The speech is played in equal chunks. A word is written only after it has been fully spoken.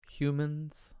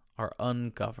humans are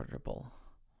ungovernable.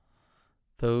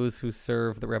 Those who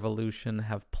serve the revolution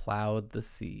have plowed the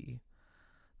sea.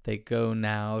 They go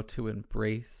now to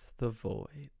embrace the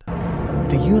void.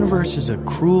 The universe is a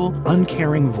cruel,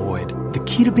 uncaring void. The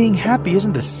key to being happy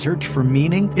isn't to search for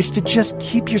meaning. It's to just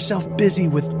keep yourself busy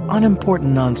with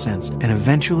unimportant nonsense, and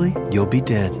eventually you'll be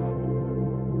dead.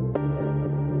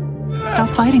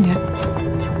 Stop fighting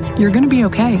it. You're gonna be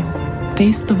okay.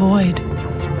 Face the void.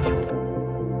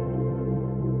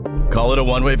 Call it a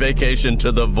one-way vacation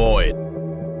to the void.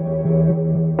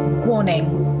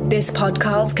 Warning. This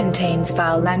podcast contains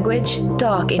foul language,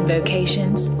 dark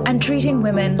invocations, and treating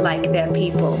women like they're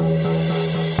people.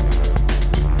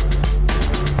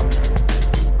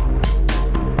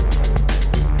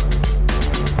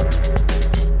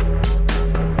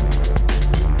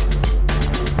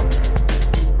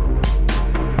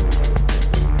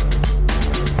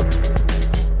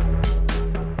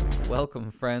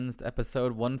 Welcome, friends, to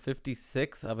episode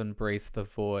 156 of Embrace the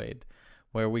Void,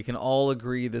 where we can all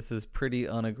agree this is pretty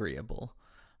unagreeable.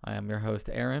 I am your host,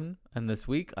 Aaron, and this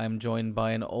week I'm joined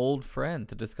by an old friend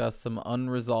to discuss some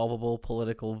unresolvable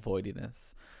political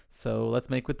voidiness. So let's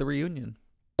make with the reunion.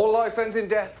 All life ends in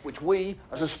death, which we,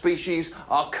 as a species,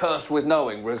 are cursed with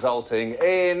knowing, resulting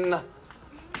in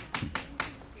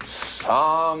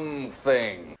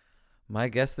something. My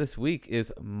guest this week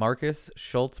is Marcus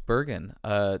Schultz-Bergen,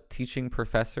 a teaching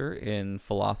professor in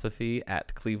philosophy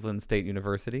at Cleveland State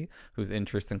University, whose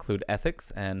interests include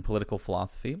ethics and political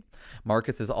philosophy.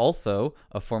 Marcus is also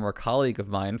a former colleague of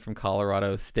mine from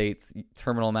Colorado State's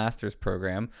Terminal Masters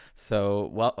program.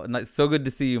 So, so good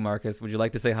to see you, Marcus. Would you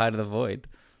like to say hi to the Void?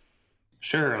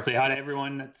 Sure. I'll say hi to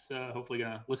everyone that's hopefully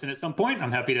going to listen at some point.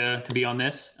 I'm happy to be on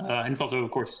this. And it's also,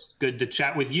 of course, good to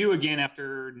chat with you again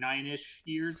after 9-ish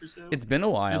years or so. It's been a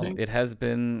while. It has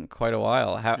been quite a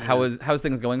while. How's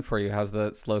things going for you? How's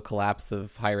the slow collapse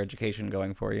of higher education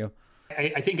going for you?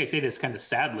 I think I say this kind of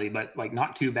sadly, but like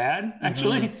not too bad,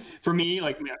 actually. For me,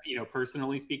 like,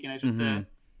 personally speaking, I should say,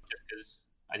 just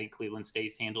because I think Cleveland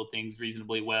State's handled things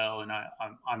reasonably well and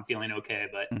I'm feeling okay.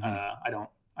 But I don't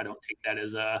take that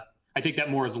as I take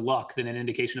that more as luck than an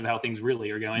indication of how things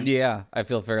really are going. Yeah, I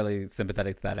feel fairly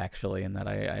sympathetic to that, actually, and that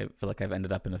I feel like I've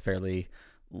ended up in a fairly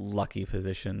lucky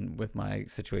position with my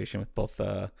situation with both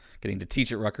getting to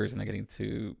teach at Rutgers and getting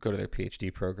to go to their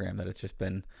PhD program, that it's just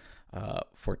been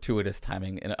fortuitous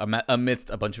timing amidst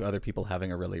a bunch of other people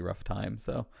having a really rough time.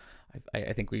 So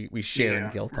I think we share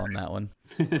in guilt on that one.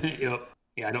 Yep.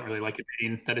 Yeah, I don't really like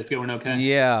admitting that it's going okay.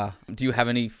 Yeah. Do you have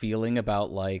any feeling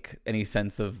about any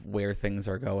sense of where things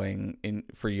are going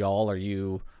for y'all? Are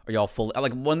y'all full?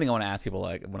 Like, one thing I want to ask people,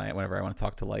 like whenever I want to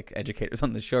talk to educators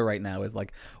on the show right now, is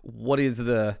what does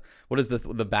the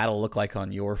battle look like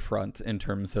on your front in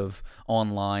terms of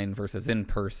online versus in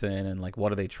person, and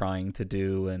what are they trying to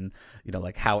do, and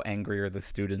how angry are the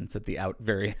students at the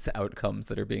various outcomes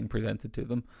that are being presented to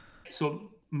them?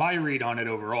 So my read on it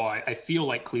overall, I feel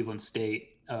like Cleveland State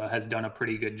has done a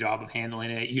pretty good job of handling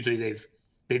it. Usually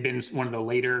they've been one of the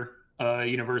later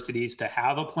universities to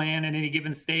have a plan in any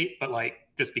given state, but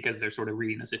just because they're sort of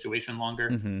reading the situation longer.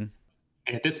 Mm-hmm.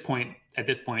 And at this point,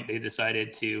 they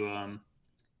decided to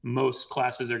most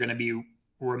classes are going to be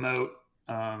remote.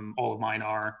 All of mine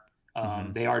are.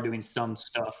 They are doing some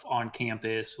stuff on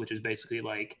campus, which is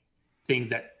basically things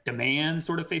that demand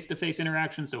sort of face-to-face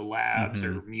interaction, so labs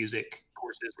or music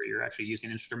courses where you're actually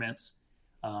using instruments.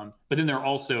 But then they're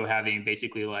also having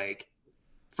basically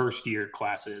first-year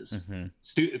classes,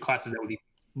 classes that would be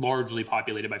largely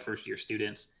populated by first-year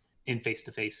students in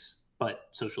face-to-face but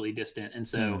socially distant. And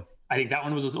so I think that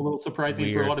one was a little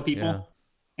surprising for a lot of people. Yeah.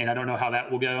 And I don't know how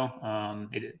that will go.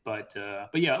 But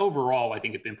yeah, overall, I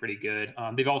think it's been pretty good.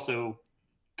 They've also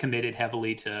committed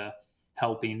heavily to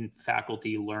helping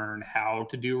faculty learn how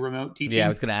to do remote teaching. Yeah, I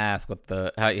was going to ask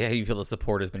how you feel the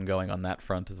support has been going on that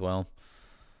front as well.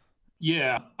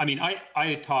 Yeah, I mean,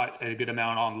 I taught a good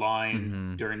amount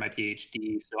online during my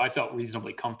PhD, so I felt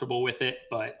reasonably comfortable with it,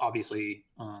 but obviously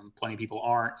plenty of people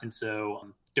aren't. And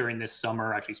so during this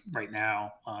summer, actually right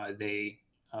now, they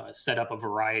set up a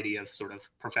variety of sort of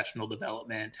professional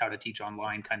development, how to teach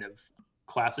online kind of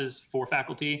classes for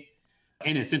faculty,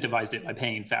 and incentivized it by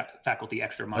paying faculty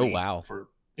extra money. Oh, wow. For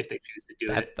if they choose to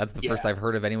do it. That's the first I've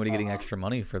heard of anybody getting extra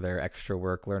money for their extra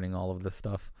work learning all of this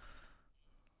stuff.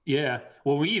 Yeah.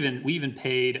 Well, we even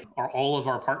paid all of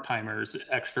our part-timers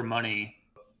extra money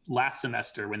last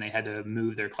semester when they had to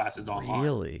move their classes online.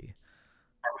 Really?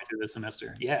 Partway through the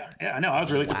semester. Yeah. I know. I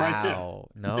was really surprised too.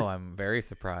 No, I'm very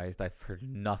surprised. I've heard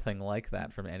nothing like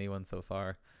that from anyone so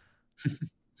far.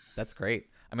 That's great.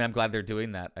 I mean, I'm glad they're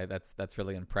doing that. That's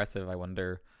really impressive. I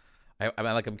wonder,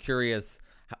 I'm curious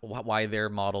why their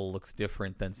model looks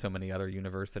different than so many other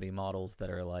university models that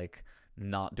are like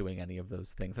not doing any of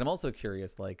those things. And I'm also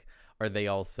curious, like, are they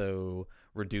also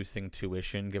reducing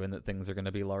tuition given that things are going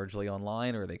to be largely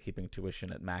online, or are they keeping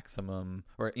tuition at maximum,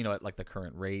 or, you know, at like the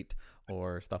current rate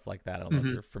or stuff like that? I don't know if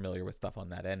you're familiar with stuff on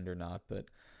that end or not, but,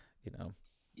 you know.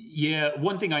 Yeah,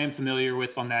 one thing I am familiar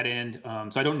with on that end,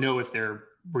 so I don't know if they're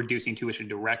reducing tuition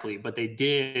directly, but they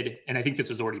did, and I think this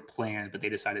was already planned, but they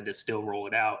decided to still roll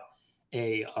it out.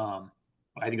 I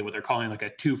think what they're calling like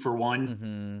a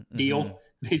 2-for-1 deal,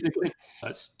 basically.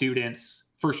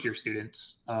 Students, first year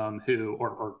students, who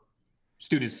or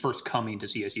students first coming to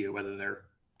CSU, whether they're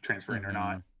transferring or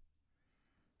not,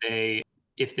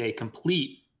 if they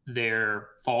complete their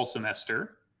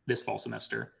this fall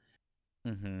semester,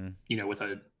 you know, with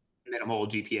a minimal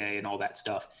GPA and all that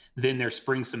stuff, then their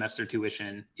spring semester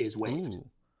tuition is waived. Ooh.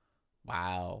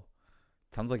 Wow.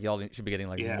 Sounds like y'all should be getting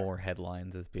like more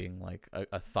headlines as being like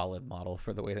a solid model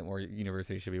for the way that more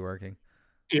universities should be working.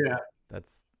 Yeah.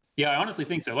 Yeah, I honestly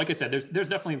think so. Like I said, there's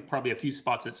definitely probably a few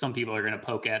spots that some people are going to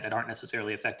poke at that aren't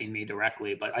necessarily affecting me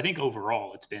directly, but I think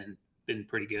overall it's been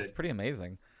pretty good. It's pretty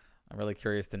amazing. I'm really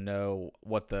curious to know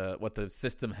what the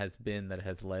system has been that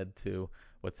has led to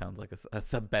what sounds like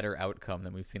a better outcome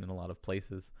than we've seen in a lot of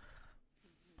places.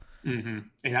 And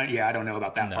I don't know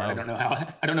about that part. I don't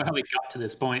know how they got to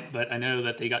this point, but I know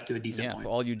that they got to a decent point. So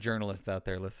all you journalists out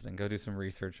there listening, go do some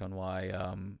research on why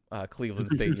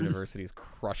Cleveland State University is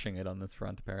crushing it on this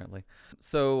front, apparently.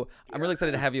 So I'm really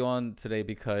excited to have you on today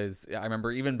because I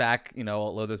remember even back, you know,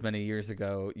 although those many years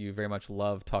ago, you very much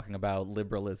loved talking about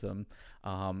liberalism.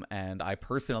 And I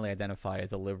personally identify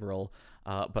as a liberal,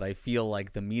 but I feel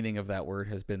like the meaning of that word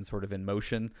has been sort of in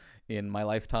motion in my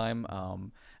lifetime.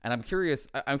 And I'm curious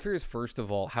first of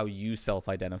all, how you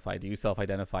self-identify. Do you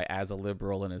self-identify as a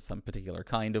liberal and as some particular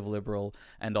kind of liberal?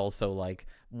 And also, like,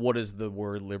 what does the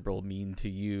word liberal mean to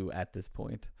you at this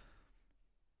point?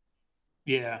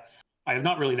 Yeah, I am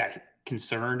not really that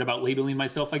concerned about labeling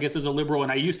myself, I guess, as a liberal.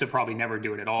 And I used to probably never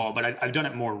do it at all, but I've done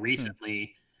it more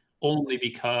recently. Only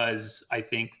because I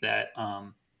think that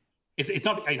it's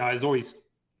not, you know, I was always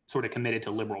sort of committed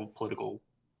to liberal political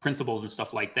principles and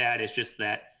stuff like that. It's just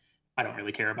that I don't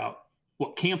really care about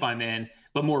what camp I'm in,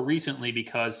 but more recently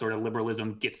because sort of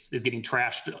liberalism is getting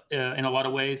trashed in a lot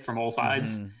of ways from all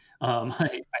sides.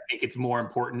 I think it's more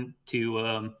important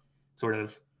to sort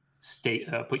of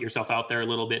put yourself out there a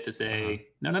little bit to say,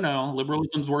 no,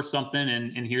 liberalism's worth something,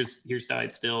 and here's how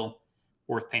it's still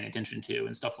worth paying attention to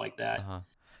and stuff like that.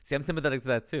 See, I'm sympathetic to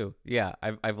that too. Yeah,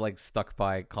 I've like stuck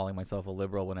by calling myself a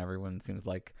liberal when everyone seems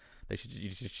like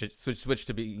you should switch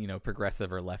to be, you know,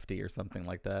 progressive or lefty or something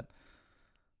like that.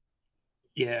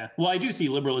 Yeah, well, I do see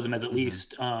liberalism as at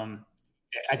least I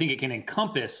think it can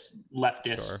encompass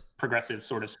leftist, progressive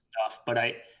sort of stuff, but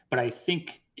I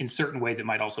think in certain ways it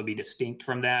might also be distinct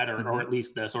from that, or at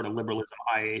least the sort of liberalism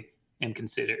I am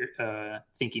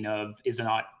thinking of is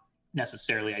not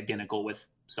necessarily identical with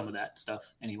some of that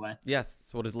stuff anyway. Yes.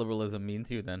 So what does liberalism mean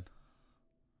to you then?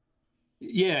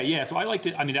 Yeah. So I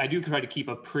do try to keep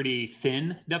a pretty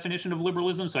thin definition of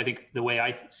liberalism. So I think the way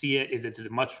I see it is it's a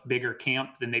much bigger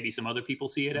camp than maybe some other people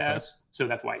see it as. So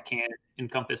that's why it can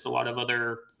encompass a lot of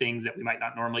other things that we might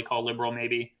not normally call liberal,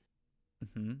 maybe.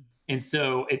 And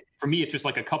so for me, it's just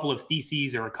like a couple of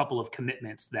theses or a couple of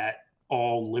commitments that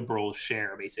all liberals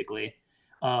share, basically.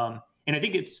 And I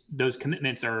think those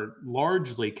commitments are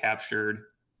largely captured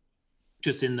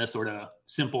just in the sort of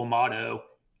simple motto,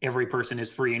 every person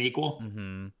is free and equal.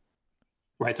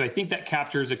 Right. So I think that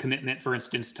captures a commitment, for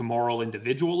instance, to moral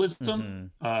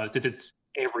individualism. Since it's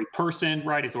every person,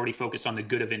 right, it's already focused on the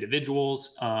good of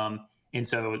individuals. And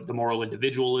so the moral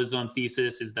individualism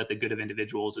thesis is that the good of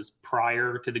individuals is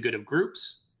prior to the good of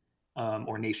groups,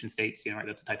 or nation states, you know, right,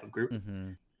 that's a type of group.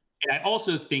 And I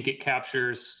also think it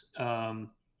captures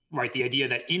right, the idea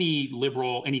that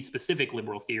any specific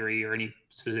liberal theory or any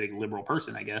specific liberal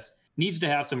person, I guess, needs to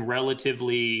have some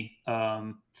relatively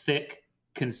thick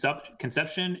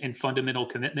conception and fundamental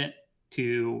commitment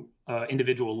to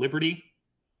individual liberty,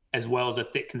 as well as a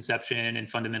thick conception and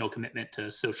fundamental commitment to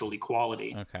social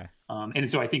equality. And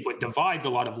so I think what divides a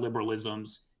lot of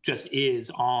liberalisms just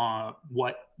is on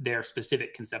what their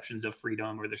specific conceptions of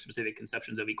freedom or their specific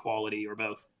conceptions of equality or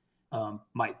both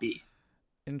might be.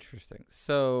 Interesting.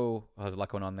 So there's a lot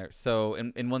going on there. So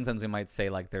in one sense, we might say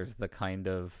like there's the kind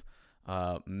of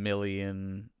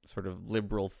Millian sort of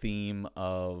liberal theme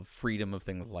of freedom of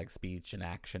things like speech and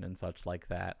action and such like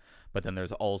that. But then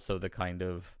there's also the kind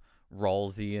of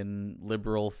Rawlsian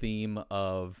liberal theme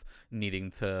of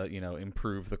needing to,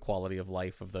 improve the quality of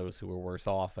life of those who were worse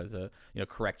off as a,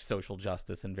 correct social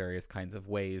justice in various kinds of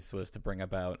ways so as to bring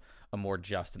about a more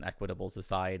just and equitable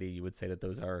society. You would say that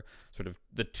those are sort of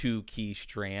the two key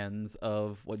strands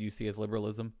of what you see as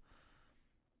liberalism?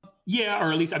 Yeah,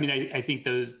 or at least, I think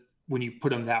those, when you put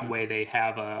them that way, they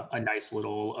have a nice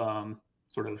little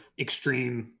sort of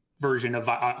extreme version of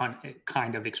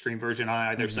kind of extreme version on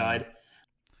either side.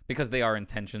 Because they are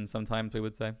intentions sometimes, we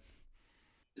would say.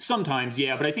 Sometimes,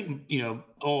 yeah, but I think,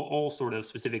 all sort of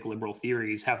specific liberal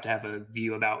theories have to have a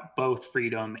view about both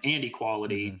freedom and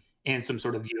equality and some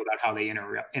sort of view about how they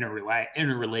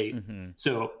interrelate.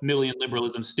 So Millian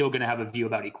liberalism still going to have a view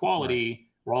about equality. Right.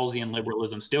 Rawlsian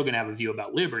liberalism still going to have a view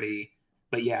about liberty.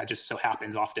 But yeah, it just so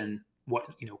happens often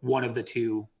one of the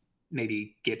two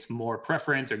maybe gets more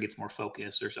preference or gets more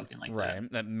focus or something like that.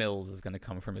 Right. That Mills is going to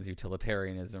come from his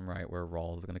utilitarianism, right? Where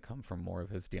Rawls is going to come from more of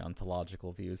his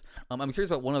deontological views. I'm curious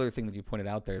about one other thing that you pointed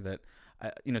out there that,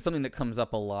 something that comes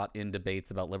up a lot in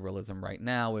debates about liberalism right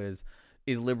now is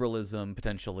liberalism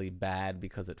potentially bad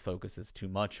because it focuses too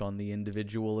much on the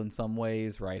individual in some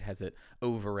ways, right? Has it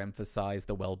overemphasized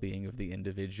the well-being of the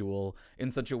individual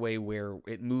in such a way where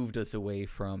it moved us away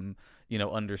from,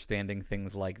 understanding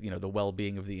things like, the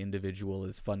well-being of the individual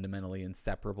is fundamentally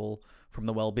inseparable from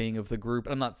the well-being of the group?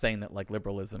 And I'm not saying that, like,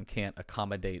 liberalism can't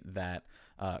accommodate that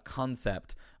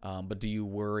concept, but do you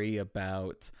worry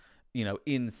about,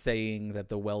 in saying that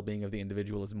the well-being of the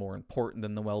individual is more important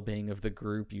than the well-being of the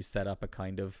group, you set up a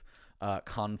kind of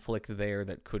conflict there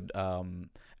that could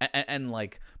and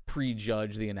like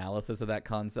prejudge the analysis of that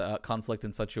conflict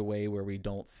in such a way where we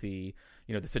don't see,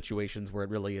 the situations where it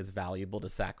really is valuable to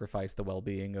sacrifice the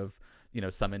well-being of,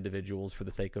 some individuals for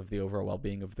the sake of the overall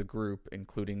well-being of the group,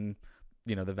 including,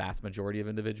 the vast majority of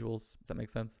individuals. Does that make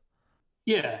sense?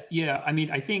 Yeah.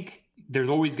 I think there's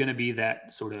always going to be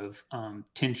that sort of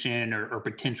tension or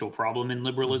potential problem in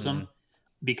liberalism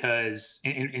because,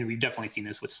 and we've definitely seen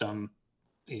this with some,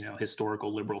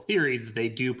 historical liberal theories, that they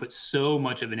do put so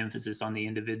much of an emphasis on the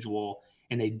individual,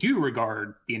 and they do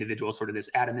regard the individual as sort of this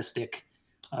atomistic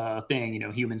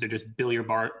thing. Humans are just billiard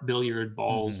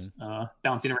balls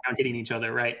bouncing around, hitting each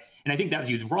other, right? And I think that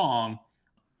view's wrong,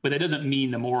 but that doesn't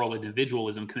mean the moral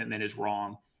individualism commitment is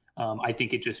wrong. I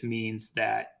think it just means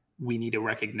that we need to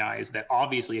recognize that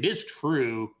obviously it is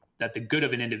true that the good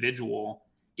of an individual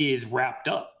is wrapped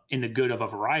up in the good of a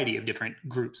variety of different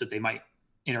groups that they might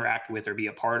interact with or be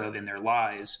a part of in their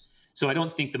lives. So I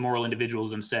don't think the moral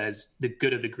individualism says the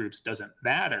good of the groups doesn't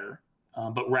matter,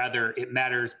 but rather it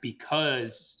matters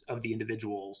because of the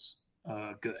individual's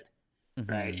good.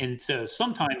 Right. And so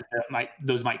sometimes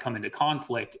those might come into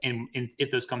conflict. And if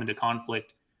those come into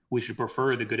conflict, we should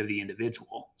prefer the good of the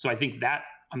individual. So I think that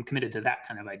I'm committed to that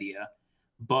kind of idea,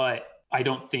 but I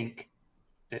think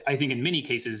in many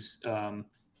cases,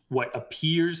 what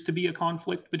appears to be a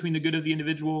conflict between the good of the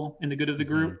individual and the good of the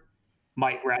group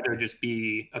might rather just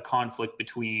be a conflict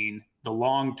between the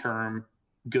long-term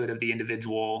good of the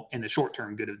individual and the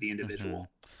short-term good of the individual.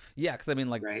 Yeah, because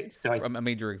right? So a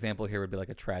major example here would be like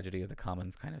a tragedy of the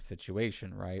commons kind of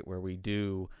situation, right? Where we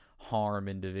do harm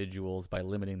individuals by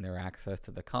limiting their access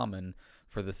to the common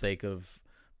for the sake of,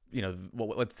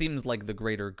 what seems like the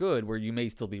greater good, where you may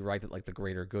still be right that like the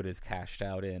greater good is cashed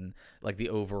out in like the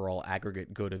overall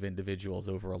aggregate good of individuals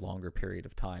over a longer period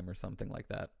of time or something like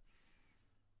that.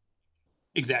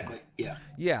 Exactly. Yeah.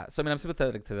 Yeah. So, I'm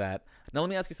sympathetic to that. Now, let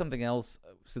me ask you something else,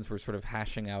 since we're sort of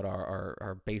hashing out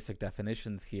our basic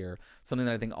definitions here. Something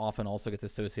that I think often also gets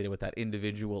associated with that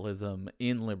individualism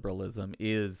in liberalism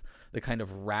is the kind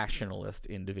of rationalist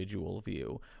individual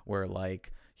view, where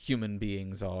like human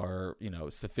beings are,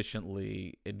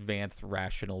 sufficiently advanced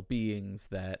rational beings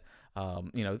that,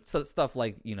 so stuff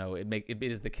like, it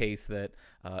is the case that,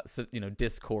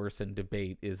 discourse and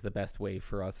debate is the best way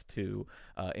for us to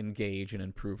engage and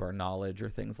improve our knowledge or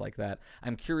things like that.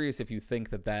 I'm curious if you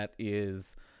think that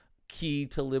is key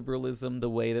to liberalism, the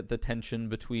way that the tension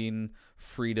between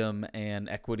freedom and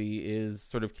equity is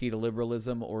sort of key to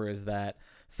liberalism, or is that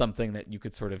something that you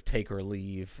could sort of take or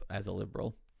leave as a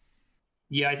liberal?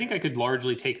 Yeah, I think I could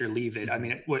largely take or leave it. I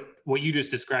mean, what you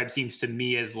just described seems to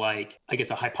me as like, I guess,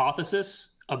 a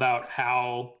hypothesis about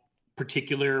how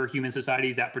particular human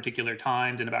societies at particular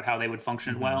times and about how they would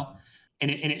function well.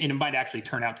 And it might actually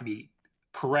turn out to be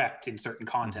correct in certain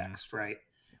contexts, right?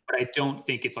 But I don't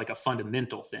think it's like a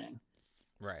fundamental thing.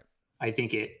 Right. I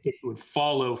think it would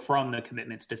follow from the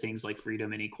commitments to things like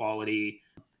freedom and equality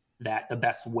that the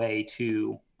best way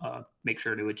to make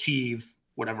sure to achieve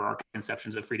whatever our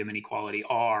conceptions of freedom and equality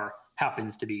are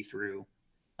happens to be through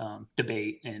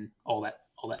debate and all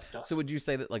all that stuff. So would you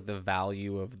say that like the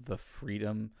value of the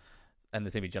freedom, and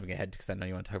this may be jumping ahead because I know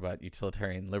you want to talk about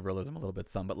utilitarian liberalism a little bit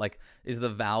some, but like is the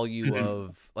value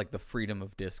of like the freedom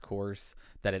of discourse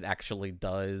that it actually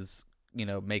does,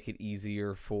 make it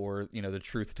easier for, the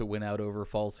truth to win out over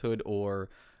falsehood? Or,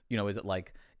 is it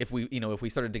like if we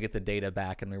started to get the data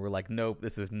back and we were like, nope,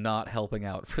 this is not helping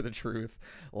out for the truth,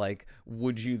 like,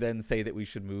 would you then say that we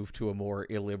should move to a more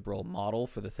illiberal model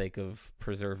for the sake of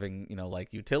preserving,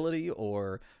 like utility?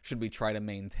 Or should we try to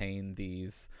maintain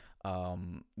these,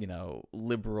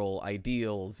 liberal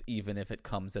ideals, even if it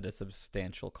comes at a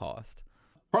substantial cost?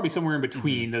 Probably somewhere in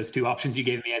between those two options you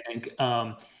gave me, I think.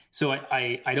 So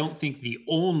I don't think the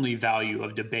only value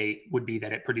of debate would be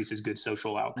that it produces good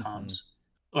social outcomes.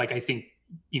 Like, I think,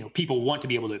 people want to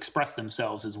be able to express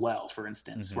themselves as well, for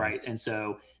instance, right? And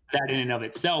so that in and of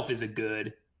itself is a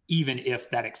good, even if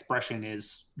that expression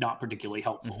is not particularly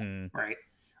helpful, right?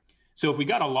 So if we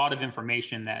got a lot of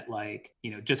information that, like,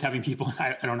 just having people,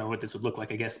 I don't know what this would look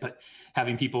like, I guess, but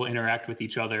having people interact with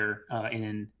each other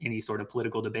in any sort of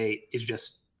political debate is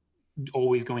just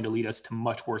always going to lead us to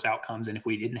much worse outcomes than if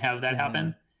we didn't have that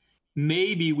happen.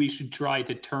 Maybe we should try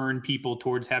to turn people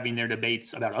towards having their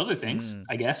debates about other things,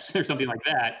 I guess, or something like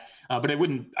that. But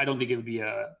I don't think it would be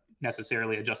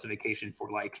necessarily a justification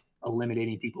for like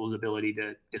eliminating people's ability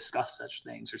to discuss such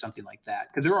things or something like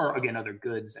that. Because there are, again, other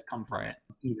goods that come from it,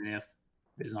 even if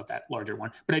there's not that larger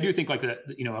one. But I do think like a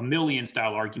Millian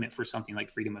style argument for something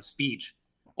like freedom of speech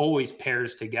always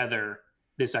pairs together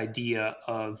this idea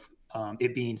of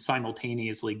it being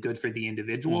simultaneously good for the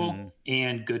individual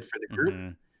and good for the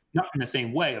group. Not in the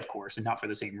same way, of course, and not for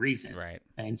the same reason. Right.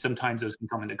 And sometimes those can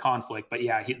come into conflict. But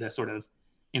yeah, the sort of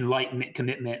enlightenment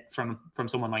commitment from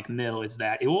someone like Mill is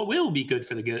that it will be good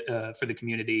for the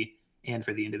community and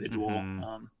for the individual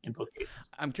in both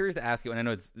cases. I'm curious to ask you, and I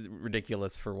know it's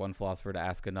ridiculous for one philosopher to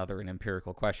ask another an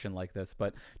empirical question like this,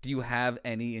 but do you have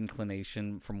any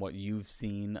inclination from what you've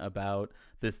seen about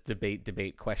this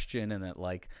debate question, and that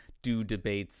like, do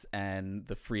debates and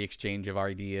the free exchange of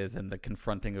ideas and the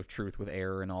confronting of truth with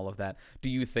error and all of that, do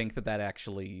you think that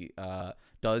actually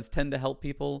does tend to help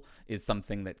people, is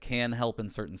something that can help in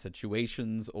certain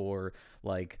situations? Or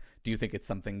like, do you think it's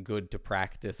something good to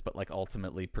practice, but like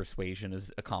ultimately persuasion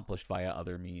is accomplished via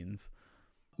other means?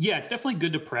 Yeah, it's definitely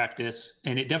good to practice,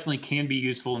 and it definitely can be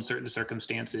useful in certain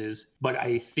circumstances. But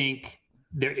I think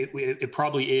it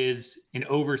probably is an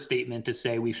overstatement to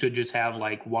say we should just have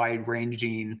like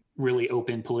wide-ranging, really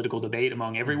open political debate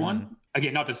among everyone.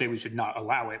 Again, not to say we should not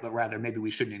allow it, but rather maybe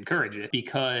we shouldn't encourage it,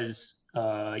 because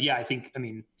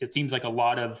it seems like a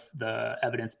lot of the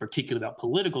evidence, particularly about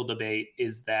political debate,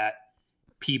 is that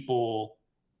people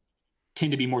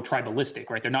tend to be more tribalistic,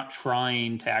 right? They're not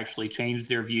trying to actually change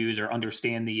their views or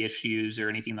understand the issues or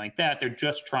anything like that. They're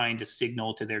just trying to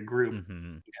signal to their group,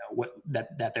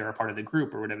 that they're a part of the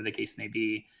group or whatever the case may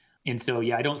be. And so,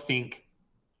 yeah, I don't think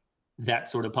that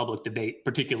sort of public debate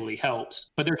particularly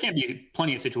helps, but there can be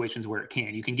plenty of situations where it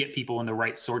can. You can get people in the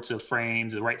right sorts of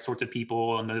frames, the right sorts of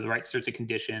people, and the right sorts of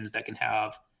conditions that can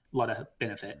have a lot of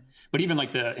benefit. But even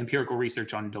like the empirical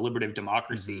research on deliberative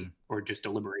democracy or just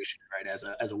deliberation, right,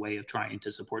 as a way of trying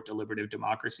to support deliberative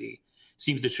democracy,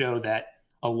 seems to show that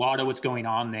a lot of what's going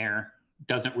on there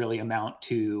doesn't really amount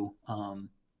to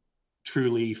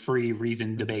truly free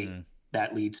reasoned debate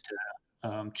that leads to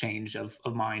change of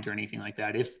mind or anything like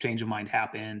that. If change of mind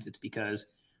happens, it's because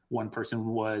one person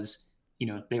was,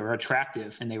 they were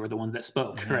attractive and they were the one that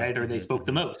spoke, right? Or they spoke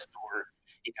the most, or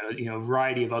a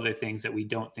variety of other things that we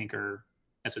don't think are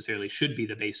necessarily should be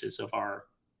the basis of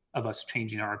us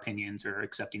changing our opinions or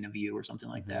accepting a view or something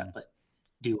like that, but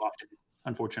do often,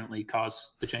 unfortunately,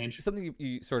 cause the change. Something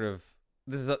you sort of,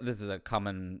 this is a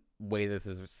common way this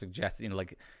is suggested,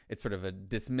 like it's sort of a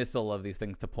dismissal of these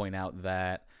things to point out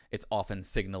that it's often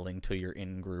signaling to your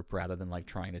in-group rather than like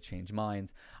trying to change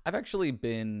minds. I've actually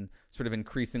been sort of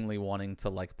increasingly wanting to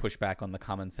like push back on the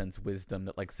common sense wisdom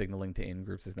that like signaling to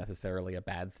in-groups is necessarily a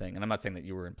bad thing. And I'm not saying that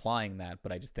you were implying that,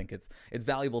 but I just think it's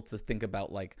valuable to think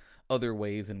about like other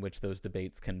ways in which those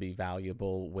debates can be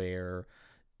valuable, where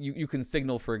you can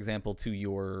signal, for example, to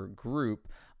your group,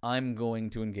 I'm going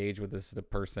to engage with this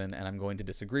person and I'm going to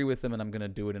disagree with them, and I'm going to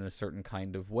do it in a certain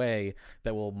kind of way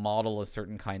that will model a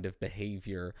certain kind of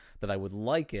behavior that I would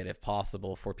like it, if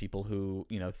possible, for people who,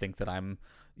 think that I'm,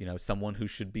 someone who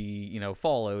should be,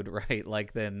 followed, right?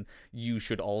 Like, then you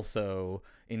should also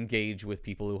engage with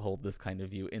people who hold this kind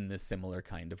of view in this similar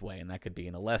kind of way. And that could be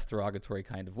in a less derogatory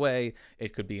kind of way.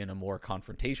 It could be in a more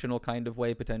confrontational kind of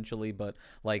way, potentially. But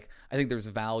like, I think there's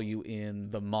value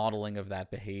in the modeling of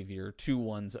that behavior to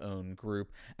one's one's own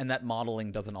group, and that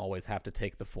modeling doesn't always have to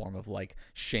take the form of like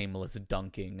shameless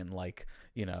dunking and like,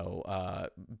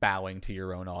 bowing to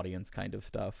your own audience kind of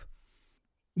stuff.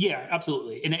 Yeah,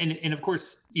 absolutely. And of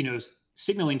course,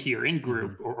 signaling to your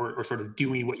in-group or sort of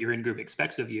doing what your in-group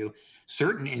expects of you,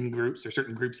 certain in-groups or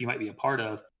certain groups you might be a part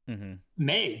of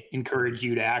may encourage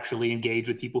you to actually engage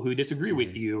with people who disagree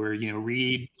with you, or,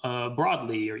 read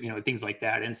broadly, or, things like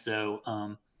that. And so,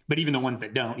 but even the ones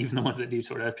that don't, even the ones that do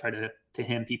sort of try to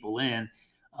hem people in,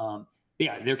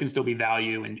 there can still be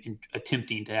value in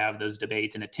attempting to have those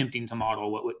debates and attempting to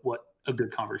model what a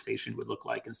good conversation would look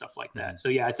like and stuff like that. So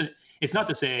yeah, it's not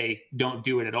to say don't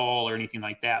do it at all or anything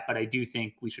like that, but I do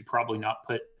think we should probably not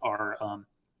put our,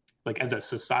 as a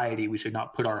society, we should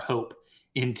not put our hope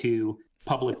into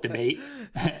public debate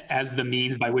as the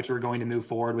means by which we're going to move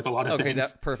forward with a lot of things. Okay,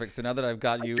 that's perfect. So now that I've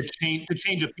got you to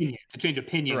change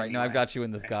opinion. Right, now I've got you in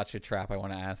this gotcha trap. I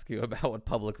want to ask you about what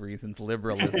public reasons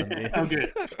liberalism is.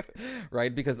 Okay.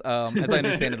 Right, because as I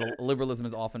understand it, liberalism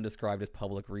is often described as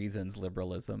public reasons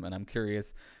liberalism, and I'm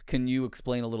curious, can you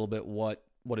explain a little bit what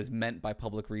is meant by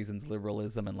public reasons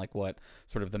liberalism, and like what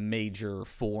sort of the major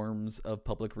forms of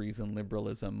public reason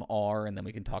liberalism are, and then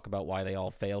we can talk about why they all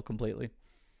fail completely?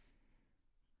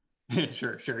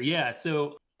 Sure. Yeah.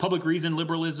 So public reason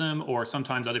liberalism, or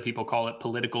sometimes other people call it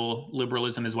political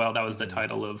liberalism as well. That was the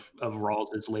title of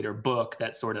Rawls's later book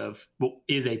that sort of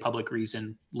is a public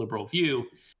reason liberal view.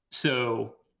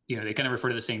 So, they kind of refer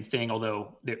to the same thing,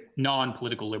 although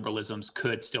non-political liberalisms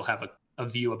could still have a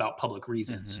view about public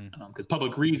reasons, because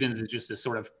public reasons is just this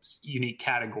sort of unique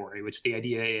category, which the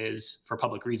idea is for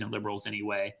public reason liberals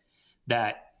anyway,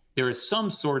 that there is some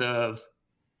sort of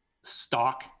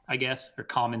stock, I guess, or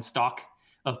common stock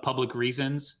of public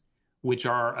reasons, which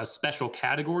are a special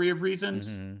category of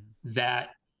reasons that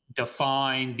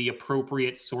define the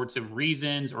appropriate sorts of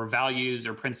reasons or values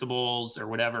or principles or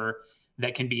whatever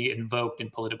that can be invoked in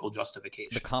political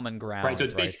justification. The common ground, right? So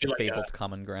it's basically the fabled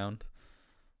common ground.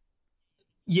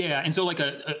 Yeah, and so like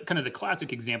a kind of the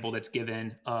classic example that's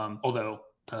given, although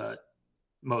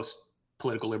most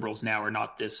political liberals now are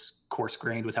not this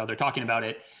coarse-grained with how they're talking about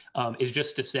it, is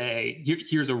just to say,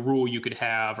 here's a rule you could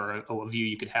have, or a view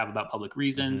you could have about public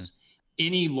reasons.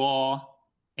 Any law,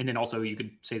 and then also you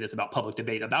could say this about public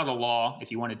debate about a law,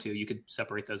 if you wanted to, you could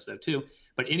separate those though too,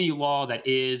 but any law that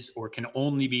is or can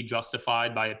only be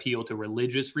justified by appeal to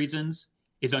religious reasons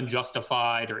is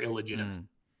unjustified or illegitimate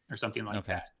or something like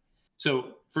that.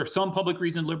 So for some public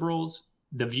reason liberals,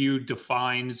 the view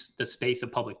defines the space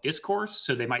of public discourse.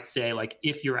 So they might say, like,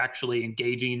 if you're actually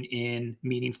engaging in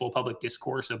meaningful public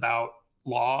discourse about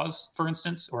laws, for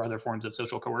instance, or other forms of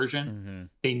social coercion,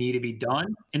 they need to be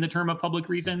done in the term of public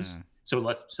reasons.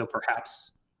 So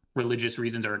perhaps religious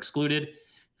reasons are excluded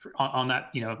on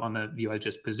that, on the view I was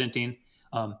just presenting.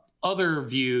 Other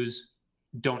views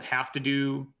don't have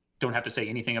to say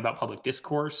anything about public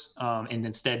discourse, and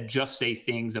instead just say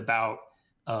things about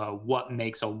what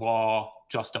makes a law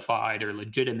justified or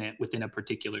legitimate within a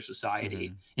particular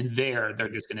society. And they're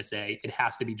just going to say it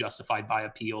has to be justified by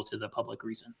appeal to the public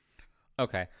reason.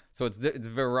 Okay, so it's a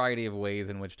variety of ways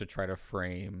in which to try to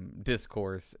frame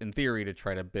discourse, in theory, to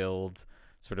try to build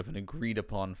sort of an agreed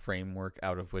upon framework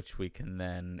out of which we can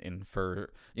then infer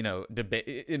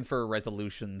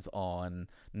resolutions on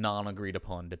non-agreed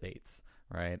upon debates,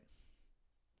 right?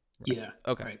 Yeah.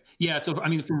 Okay. Right. Yeah. So, I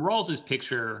mean, from Rawls's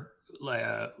picture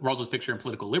in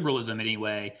political liberalism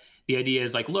anyway, the idea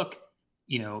is like, look,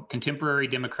 contemporary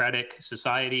democratic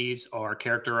societies are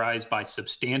characterized by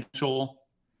substantial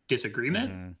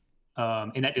disagreement.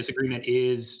 And that disagreement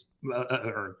is,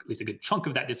 or at least a good chunk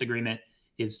of that disagreement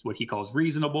is what he calls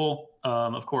reasonable,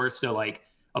 of course. So like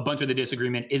a bunch of the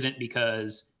disagreement isn't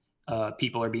because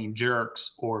people are being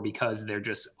jerks or because they're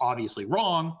just obviously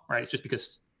wrong, right? It's just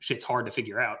because shit's hard to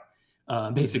figure out,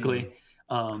 basically.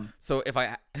 So if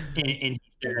I and he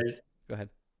says, go ahead.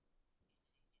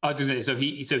 I was just going to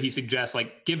say, so he suggests,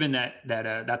 like, given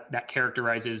that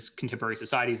characterizes contemporary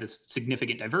societies as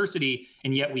significant diversity,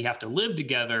 and yet we have to live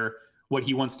together. What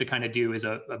he wants to kind of do is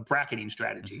a bracketing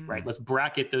strategy, right? Let's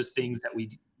bracket those things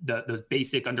that those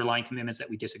basic underlying commitments that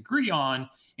we disagree on,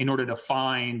 in order to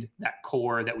find that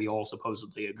core that we all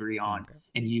supposedly agree on,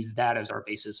 and use that as our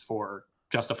basis for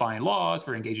justifying laws,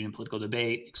 for engaging in political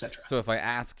debate, etc. So if I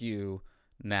ask you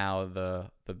now the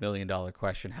 $1 million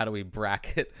question, how do we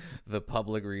bracket the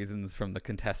public reasons from the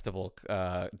contestable,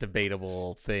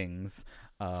 debatable things?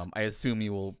 I assume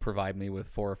you will provide me with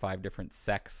 4 or 5 different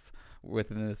sects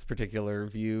within this particular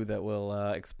view that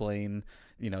will explain,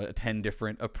 10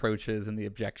 different approaches and the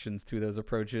objections to those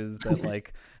approaches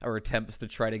that are attempts to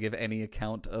try to give any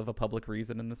account of a public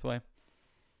reason in this way.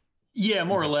 Yeah,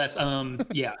 more or less.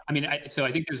 Yeah, I mean, so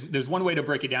I think there's one way to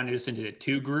break it down just into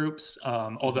two groups.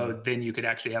 Although then you could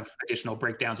actually have additional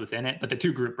breakdowns within it. But the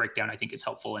 2-group breakdown I think is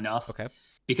helpful enough. Okay.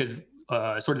 Because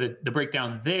sort of the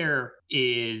breakdown there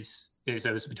is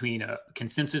between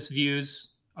consensus views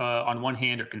on one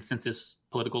hand, or consensus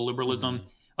political liberalism,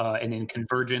 and then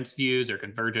convergence views, or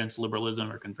convergence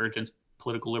liberalism, or convergence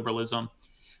political liberalism.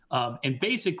 And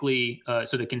basically,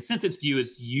 so the consensus view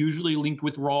is usually linked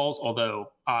with Rawls,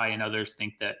 although I and others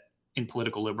think that in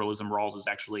political liberalism, Rawls is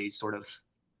actually sort of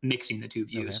mixing the two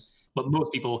views. Okay. But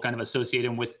most people kind of associate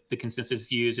him with the consensus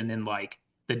views, and then like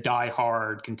the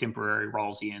diehard contemporary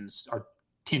Rawlsians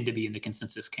tend to be in the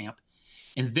consensus camp.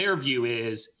 And their view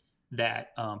is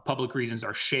that public reasons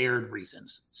are shared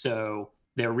reasons. So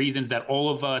they're reasons that all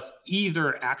of us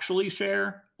either actually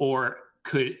share or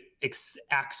could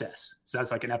access. So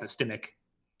that's like an epistemic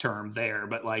term there,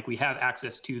 but like we have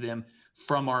access to them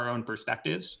from our own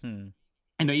perspectives. And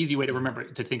the easy way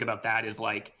to think about that is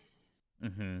like,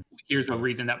 here's a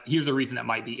reason that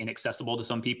might be inaccessible to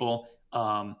some people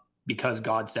because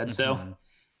God said so.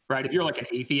 Right? If you're like an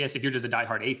atheist, if you're just a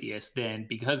diehard atheist, then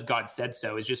because God said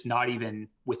so is just not even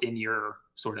within your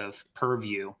sort of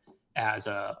purview as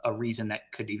a reason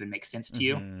that could even make sense to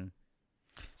you.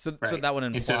 So that would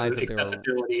imply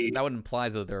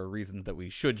that there are reasons that we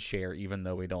should share, even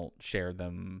though we don't share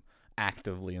them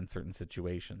actively in certain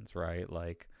situations, right?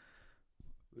 Like,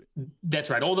 that's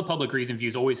right. All the public reason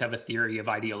views always have a theory of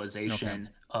idealization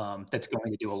that's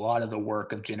going to do a lot of the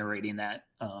work of generating that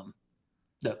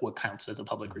what counts as a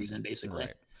public reason, basically.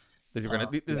 Right. This is going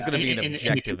to be an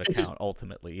objective account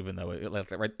ultimately, even though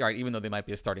even though they might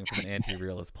be starting from an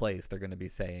anti-realist place, they're going to be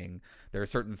saying there are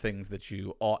certain things that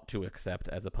you ought to accept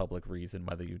as a public reason,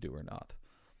 whether you do or not.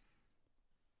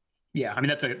 Yeah, I mean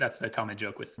that's a common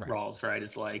joke with Rawls, right?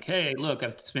 It's like, hey, look,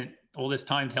 I've spent all this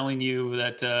time telling you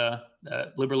that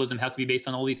liberalism has to be based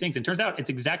on all these things, and turns out it's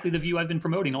exactly the view I've been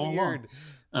promoting all along.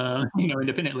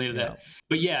 Independently of that.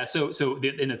 But yeah, so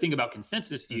the thing about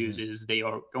consensus views is they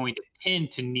are going to tend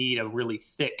to need a really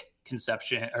thick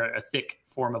conception or a thick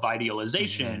form of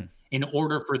idealization in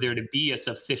order for there to be a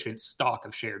sufficient stock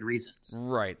of shared reasons.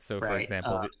 Right. So for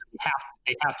example,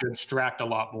 they have to abstract a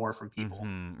lot more from people.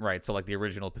 Right. So like the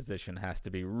original position has to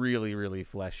be really, really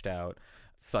fleshed out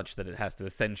such that it has to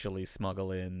essentially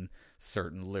smuggle in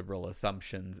certain liberal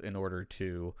assumptions in order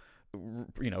to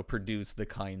produce the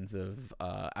kinds of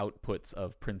outputs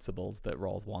of principles that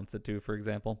Rawls wants it to, for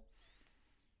example.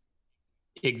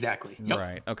 Exactly. Yep.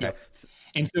 Right. Okay.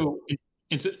 Yep.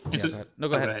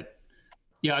 Go ahead.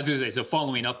 Yeah, I was going to say, so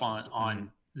following up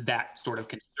on that sort of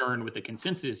concern with the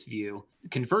consensus view,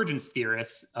 convergence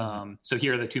theorists, so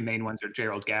here are the two main ones are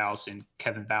Gerald Gauss and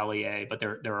Kevin Valier, but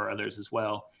there are others as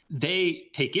well. They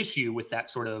take issue with that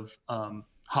sort of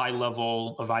high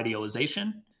level of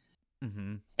idealization,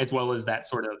 as well as that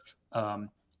sort of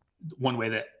one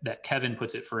way that Kevin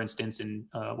puts it, for instance, in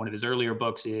one of his earlier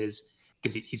books is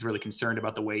because he's really concerned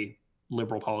about the way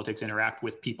liberal politics interact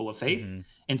with people of faith.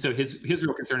 And so his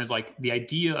real concern is like the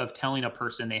idea of telling a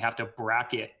person they have to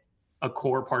bracket a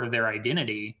core part of their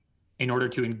identity in order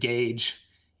to engage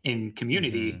in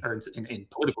community or in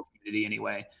political community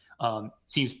anyway,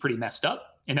 seems pretty messed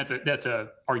up. And that's a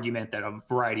argument that a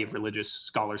variety of religious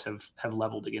scholars have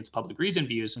leveled against public reason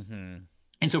views. And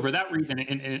so for that reason,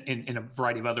 and a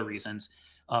variety of other reasons,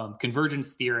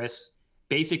 convergence theorists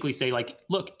basically say like,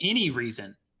 look, any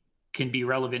reason can be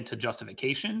relevant to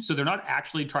justification. So they're not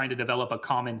actually trying to develop a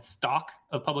common stock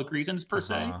of public reasons per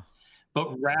se,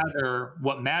 but rather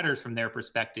what matters from their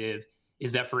perspective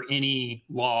is that for any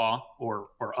law or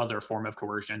other form of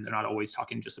coercion, they're not always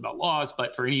talking just about laws,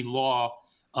 but for any law,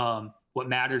 what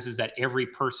matters is that every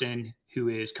person who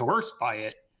is coerced by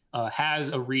it has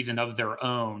a reason of their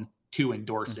own to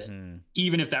endorse it,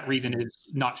 even if that reason is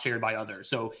not shared by others.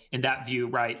 So in that view,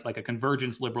 right, like a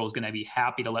convergence liberal is going to be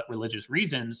happy to let religious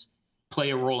reasons play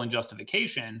a role in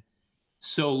justification,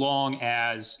 so long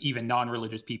as even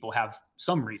non-religious people have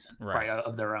some reason, right,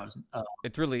 of their own.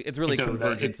 It's really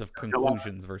convergence of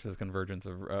conclusions versus convergence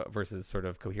of versus sort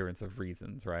of coherence of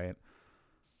reasons, right?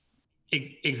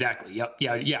 Exactly. Yep.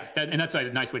 Yeah. And that's a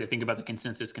nice way to think about the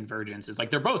consensus convergence is like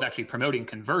they're both actually promoting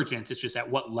convergence. It's just at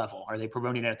what level? Are they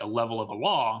promoting it at the level of a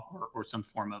law or some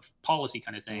form of policy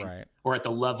kind of thing, right, or at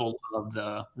the level of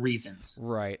the reasons?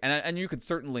 Right. And you could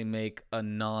certainly make a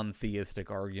non-theistic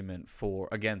argument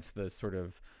against the sort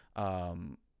of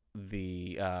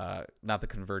the not the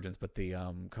convergence but the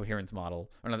coherence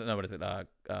model. Or no, what is it?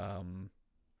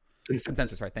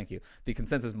 Consensus, right? Thank you. The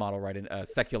consensus model, right? In a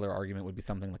secular argument would be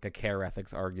something like a care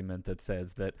ethics argument that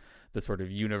says that the sort of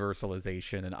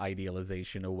universalization and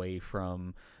idealization away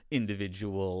from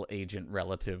individual agent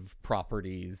relative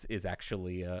properties is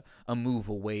actually a move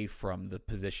away from the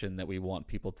position that we want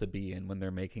people to be in when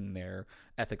they're making their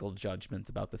ethical judgments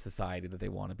about the society that they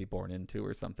want to be born into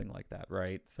or something like that,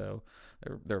 right? So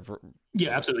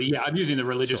yeah, absolutely. Yeah, I'm using the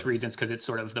religious reasons because it's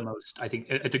sort of the most, I think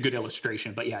it's a good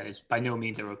illustration, but yeah, it's by no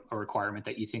means a requirement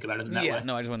that you think about it in that way.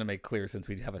 No, I just want to make clear, since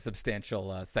we have a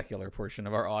substantial secular portion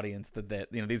of our audience,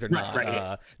 that these are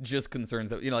not just concerns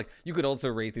that, like, you could also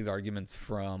raise these arguments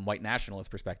from white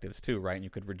nationalist perspectives too, right? And you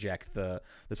could reject the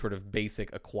sort of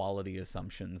basic equality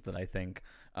assumptions that I think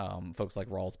folks like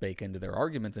Rawls bake into their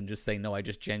arguments, and just say, no, I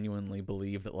just genuinely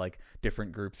believe that, like,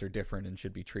 different groups are different and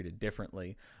should be treated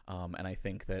differently. And I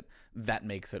think that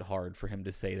makes it hard for him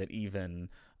to say that even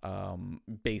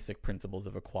basic principles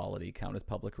of equality count as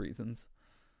public reasons.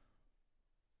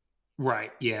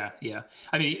 Right. Yeah.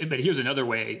 I mean, but here's another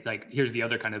way, like, here's the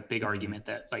other kind of big argument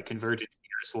that, like, convergence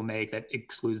theorists will make that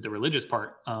excludes the religious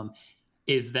part,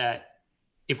 is that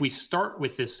if we start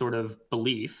with this sort of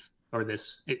belief or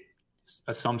this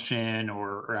assumption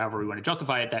or however we want to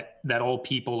justify it, that all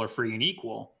people are free and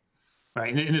equal,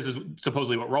 right? And this is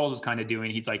supposedly what Rawls is kind of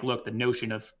doing. He's like, look, the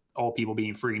notion of all people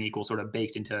being free and equal sort of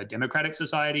baked into a democratic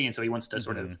society. And so he wants to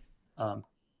sort of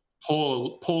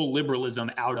pull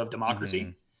liberalism out of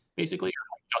democracy, basically,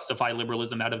 or justify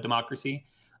liberalism out of democracy.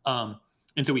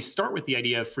 And so we start with the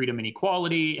idea of freedom and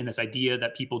equality and this idea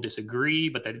that people disagree,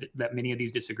 but that many of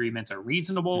these disagreements are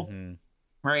reasonable,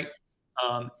 right?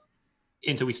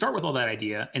 And so we start with all that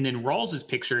idea, and then Rawls's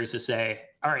picture is to say,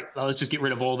 all right, well, let's just get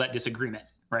rid of all that disagreement,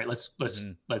 right? Let's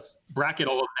bracket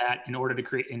all of that in order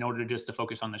to just to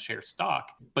focus on the share stock.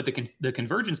 But the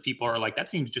convergence people are like, that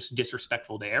seems just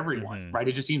disrespectful to everyone, right?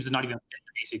 It just seems to not even fit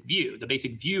the basic view. The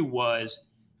basic view was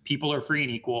people are free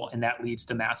and equal, and that leads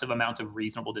to massive amounts of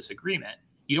reasonable disagreement.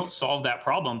 You don't solve that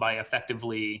problem by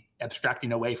effectively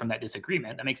abstracting away from that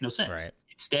disagreement. That makes no sense. Right.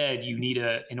 Instead, you need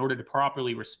in order to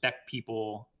properly respect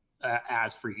people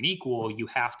as free and equal, you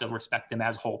have to respect them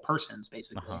as whole persons,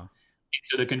 basically. And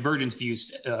so the convergence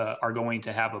views are going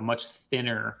to have a much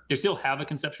thinner. They still have a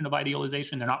conception of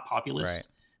idealization. They're not populist,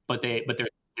 but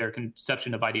their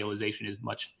conception of idealization is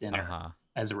much thinner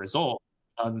as a result,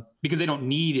 because they don't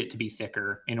need it to be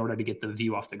thicker in order to get the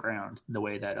view off the ground the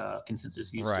way that consensus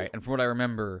views do. And from what I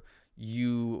remember,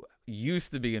 you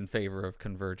used to be in favor of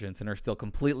convergence and are still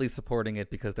completely supporting it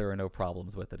because there are no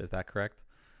problems with it. Is that correct?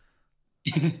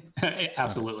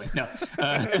 Absolutely. No.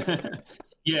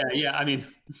 Yeah. I mean,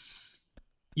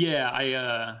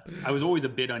 I was always a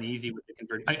bit uneasy with the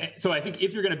convergence. So I think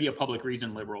if you're going to be a public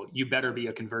reason liberal, you better be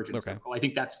a convergence liberal. I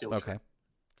think that's still true.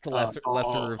 The lesser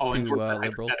of two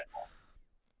liberals.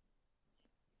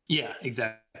 Yeah,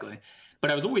 exactly.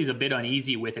 But I was always a bit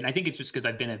uneasy with it. And I think it's just because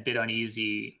I've been a bit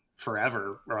uneasy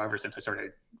forever, or ever since I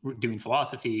started doing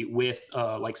philosophy, with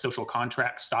like social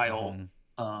contract style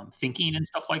thinking and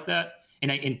stuff like that. And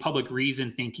in public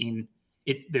reason thinking,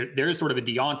 there is sort of a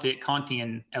deontic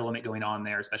Kantian element going on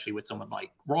there, especially with someone like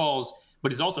Rawls,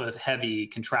 but it's also a heavy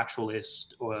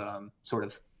contractualist sort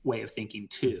of way of thinking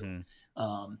too.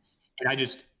 And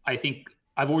I think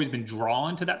I've always been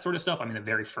drawn to that sort of stuff. I mean, the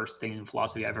very first thing in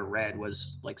philosophy I ever read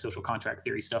was like social contract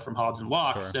theory stuff from Hobbes and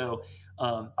Locke. So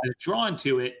I was drawn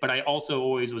to it, but I also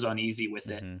always was uneasy with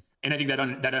it. And I think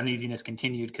that uneasiness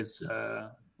continued because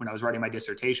when I was writing my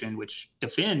dissertation, which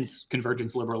defends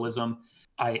convergence liberalism,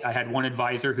 I had one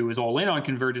advisor who was all in on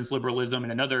convergence liberalism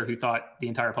and another who thought the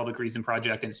entire Public Reason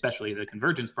Project, and especially the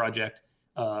Convergence Project,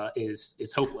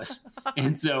 is hopeless.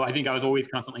 And so I think I was always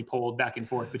constantly pulled back and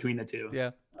forth between the two.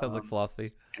 Yeah, sounds like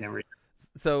philosophy. And everything.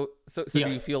 So do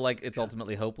you feel like it's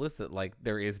ultimately hopeless, that like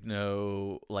there is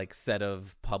no like set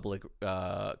of public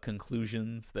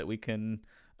conclusions that we can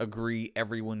agree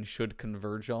everyone should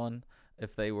converge on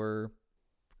if they were,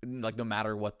 like, no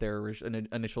matter what their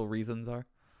initial reasons are?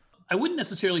 I wouldn't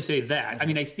necessarily say that. I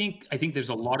mean, I think there's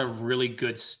a lot of really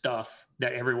good stuff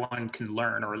that everyone can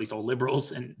learn, or at least all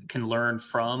liberals can learn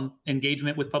from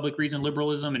engagement with public reason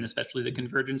liberalism, and especially the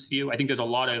convergence view. I think there's a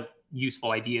lot of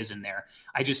useful ideas in there.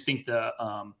 I just think the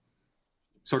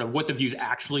sort of what the view's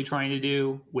actually trying to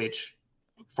do, which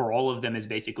for all of them is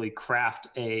basically craft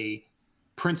a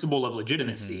principle of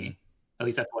legitimacy. At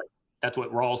least that's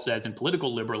what Rawls says in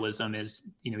political liberalism is,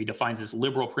 he defines this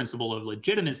liberal principle of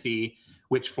legitimacy,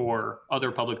 which for other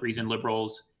public reason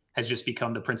liberals has just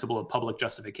become the principle of public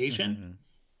justification.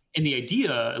 And the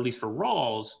idea, at least for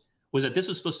Rawls, was that this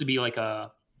was supposed to be like an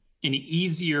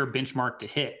easier benchmark to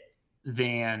hit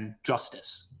than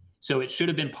justice. So it should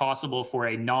have been possible for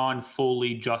a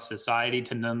non-fully just society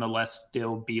to nonetheless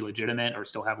still be legitimate or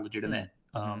still have legitimate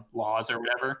laws or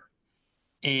whatever.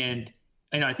 And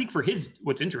I think for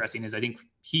what's interesting is I think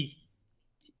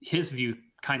his view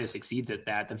kind of succeeds at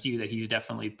that. The view that he's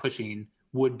definitely pushing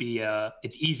would be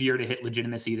it's easier to hit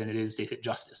legitimacy than it is to hit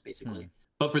justice, basically.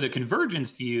 But for the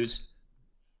convergence views,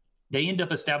 they end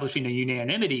up establishing a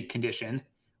unanimity condition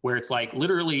where it's like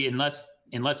literally unless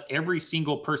every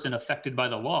single person affected by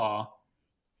the law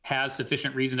has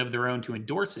sufficient reason of their own to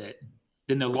endorse it,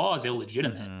 then the law is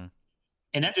illegitimate.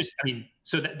 And that just, I mean,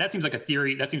 so that seems like a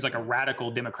theory, that seems like a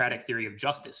radical democratic theory of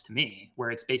justice to me, where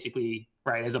it's basically,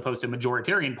 right, as opposed to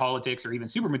majoritarian politics or even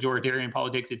super majoritarian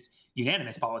politics, it's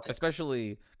unanimous politics.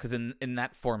 Especially because in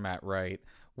that format, right,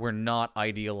 we're not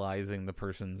idealizing the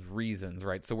person's reasons,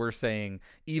 right? So we're saying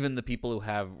even the people who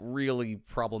have really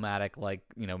problematic, like,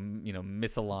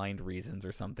 misaligned reasons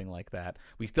or something like that,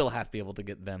 we still have to be able to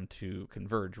get them to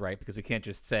converge, right? Because we can't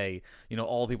just say,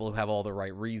 all the people who have all the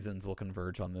right reasons will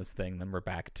converge on this thing. Then we're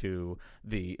back to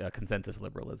the consensus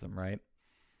liberalism, right?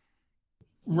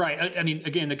 Right. I mean,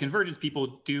 again, the convergence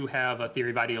people do have a theory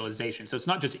of idealization. So it's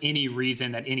not just any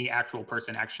reason that any actual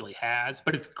person actually has,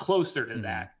 but it's closer to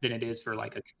that than it is for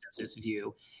like a consensus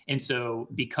view. And so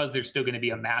because there's still going to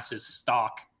be a massive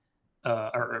stock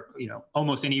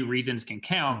almost any reasons can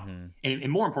count.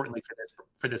 And more importantly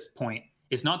for this point,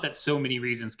 it's not that so many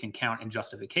reasons can count in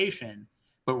justification,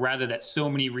 but rather that so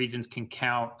many reasons can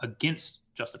count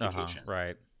against justification.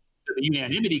 Right. The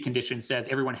unanimity condition says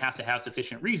everyone has to have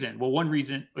sufficient reason. Well, one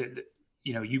reason,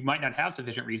 you might not have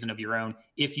sufficient reason of your own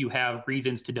if you have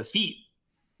reasons to defeat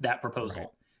that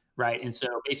proposal, right? And so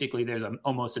basically there's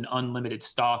almost an unlimited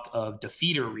stock of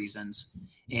defeater reasons.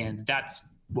 And that's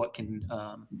what can,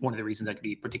 one of the reasons that could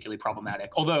be particularly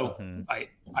problematic. Although I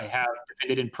have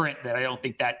defended in print that I don't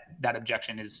think that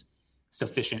objection is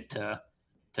sufficient to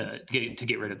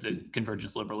get rid of the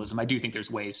convergence liberalism. I do think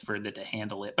there's ways for that to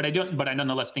handle it, but I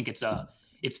nonetheless think it's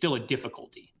still a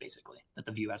difficulty, basically, that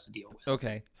the view has to deal with.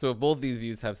 Okay, so if both these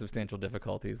views have substantial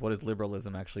difficulties, what is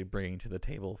liberalism actually bringing to the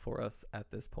table for us at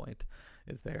this point?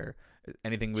 Is there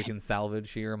anything we can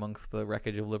salvage here amongst the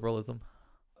wreckage of liberalism?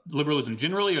 Liberalism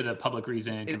generally, or the public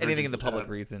reason? Anything in the public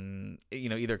reason,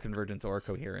 either convergence or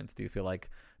coherence. Do you feel like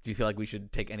we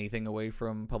should take anything away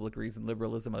from public reason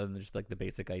liberalism other than just like the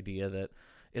basic idea that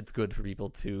it's good for people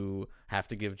to have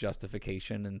to give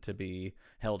justification and to be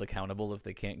held accountable if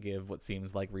they can't give what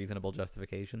seems like reasonable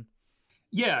justification?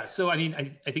 Yeah. So, I mean,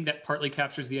 I think that partly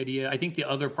captures the idea. I think the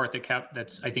other part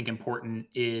that's I think important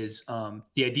is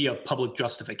the idea of public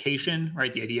justification,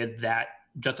 right? The idea that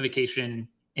justification,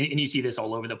 and you see this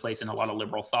all over the place in a lot of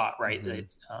liberal thought, right?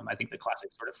 That I think the classic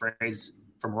sort of phrase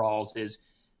from Rawls is,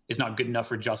 it's not good enough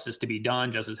for justice to be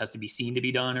done. Justice has to be seen to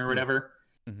be done or whatever.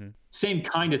 Same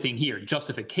kind of thing here.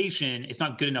 Justification, it's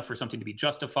not good enough for something to be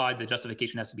justified. The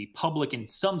justification has to be public in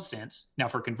some sense. Now,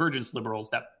 for convergence liberals,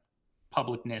 that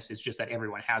publicness is just that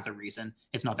everyone has a reason.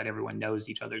 It's not that everyone knows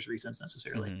each other's reasons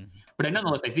necessarily. But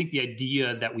nonetheless, I think the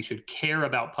idea that we should care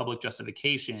about public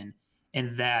justification,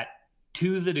 and that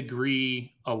to the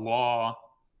degree a law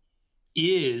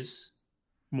is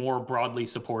more broadly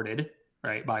supported,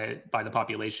 right, by the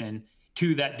population,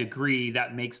 to that degree,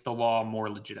 that makes the law more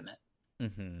legitimate.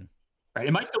 Right.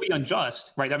 It might still be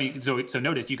unjust, right? I mean, so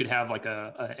notice you could have like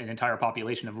an entire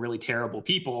population of really terrible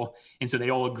people, and so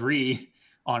they all agree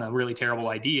on a really terrible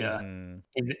idea, and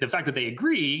the fact that they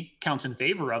agree counts in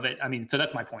favor of it. I mean, so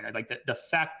that's my point. I like the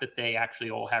fact that they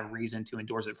actually all have reason to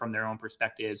endorse it from their own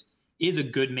perspectives is a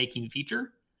good making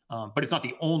feature, but it's not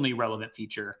the only relevant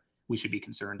feature we should be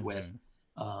concerned with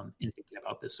in thinking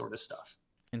about this sort of stuff.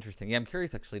 Interesting. Yeah, I'm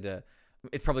curious actually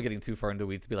it's probably getting too far into the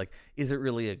weeds to be like, is it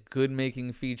really a good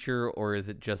making feature, or is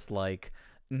it just like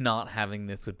not having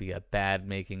this would be a bad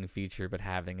making feature, but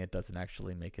having it doesn't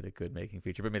actually make it a good making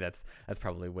feature? But maybe that's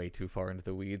probably way too far into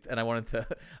the weeds. And I wanted to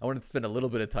spend a little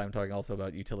bit of time talking also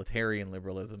about utilitarian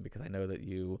liberalism, because I know that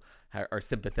you are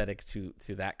sympathetic to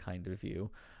that kind of view.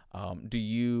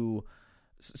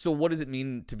 So what does it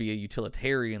mean to be a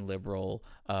utilitarian liberal?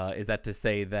 Is that to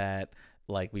say that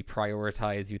like we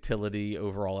prioritize utility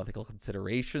over all ethical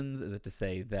considerations? Is it to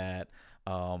say that,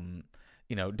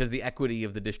 does the equity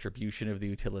of the distribution of the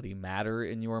utility matter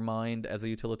in your mind as a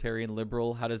utilitarian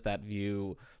liberal? How does that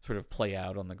view sort of play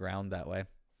out on the ground that way?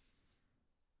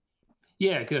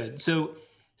 Yeah, good. So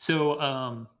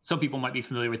some people might be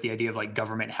familiar with the idea of like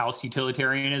government house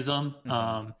utilitarianism.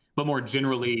 But more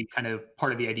generally, kind of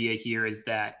part of the idea here is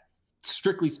that,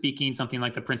 strictly speaking, something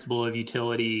like the principle of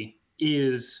utility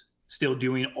is still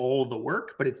doing all the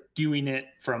work, but it's doing it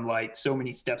from like so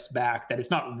many steps back that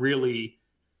it's not really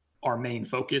our main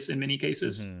focus in many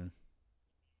cases.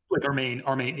 Like our main,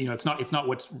 it's not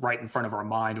what's right in front of our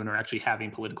mind when we're actually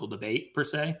having political debate per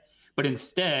se, but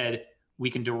instead we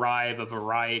can derive a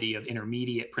variety of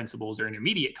intermediate principles or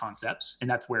intermediate concepts. And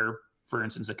that's where for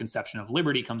instance, a conception of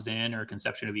liberty comes in, or a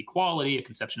conception of equality, a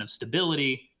conception of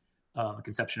stability, a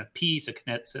conception of peace, a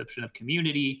conception of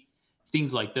community,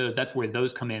 things like those. That's where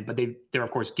those come in. But they're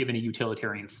of course given a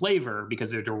utilitarian flavor because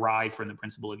they're derived from the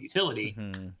principle of utility.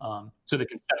 So the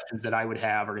conceptions that I would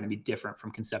have are going to be different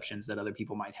from conceptions that other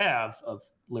people might have of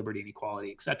liberty and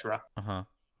equality, etc.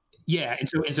 Yeah, and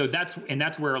so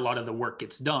that's where a lot of the work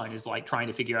gets done, is like trying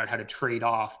to figure out how to trade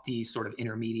off these sort of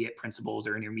intermediate principles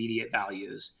or intermediate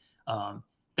values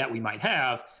that we might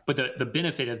have. But the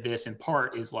benefit of this in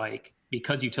part is like,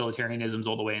 because utilitarianism's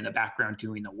all the way in the background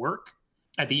doing the work,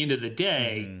 at the end of the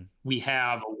day, we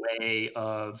have a way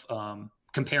of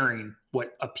comparing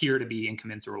what appear to be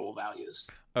incommensurable values.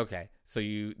 Okay, so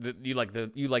you like the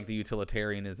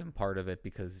utilitarianism part of it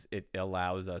because it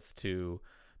allows us to,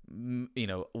 you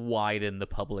know, widen the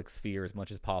public sphere as much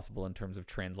as possible in terms of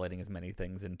translating as many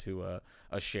things into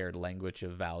a shared language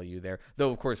of value there.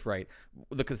 Though, of course, right,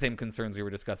 the same concerns we were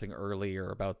discussing earlier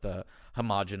about the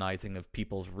homogenizing of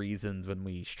people's reasons when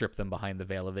we strip them behind the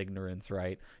veil of ignorance,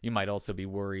 right? You might also be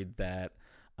worried that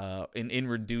in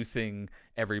reducing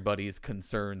everybody's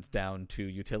concerns down to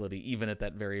utility, even at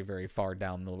that very, very far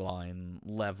down the line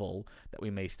level, that we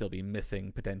may still be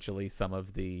missing potentially some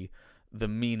of the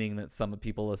meaning that some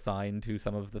people assign to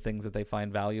some of the things that they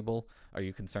find valuable. Are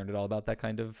you concerned at all about that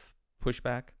kind of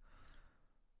pushback?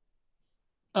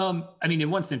 I mean,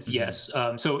 in one sense, yes.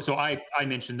 So I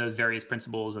mentioned those various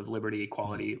principles of liberty,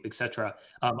 equality, etc.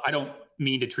 I don't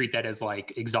mean to treat that as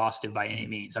like exhaustive by any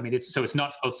means. I mean, it's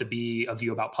not supposed to be a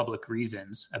view about public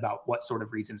reasons, about what sort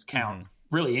of reasons count.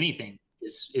 Really, anything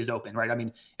is open, right? I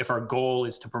mean, if our goal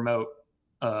is to promote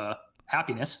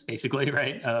happiness, basically,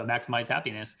 right? Maximize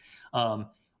happiness.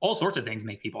 All sorts of things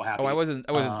make people happy. Oh, I wasn't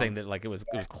saying that like it was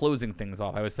closing things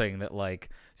off. I was saying that like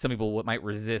some people might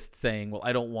resist saying, well,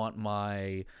 I don't want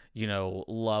my, you know,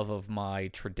 love of my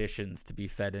traditions to be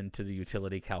fed into the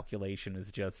utility calculation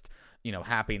as just, you know,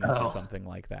 happiness or something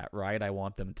like that, right? I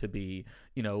want them to be,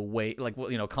 you know,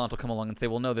 Kant will come along and say,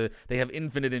 well, no, they have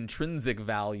infinite intrinsic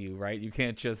value, right? You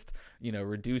can't just, you know,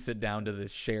 reduce it down to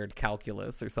this shared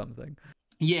calculus or something.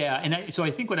 Yeah, and so I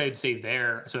think what I'd say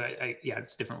there,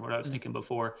 it's different from what I was thinking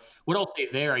before. What I'll say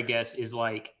there, I guess, is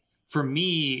like, for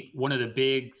me, one of the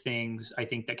big things I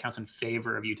think that counts in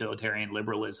favor of utilitarian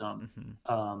liberalism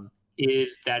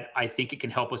is that I think it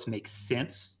can help us make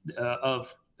sense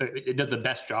it does the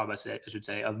best job, I should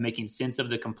say, of making sense of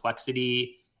the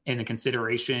complexity and the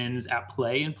considerations at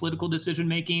play in political decision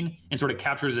making, and sort of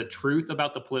captures a truth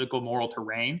about the political moral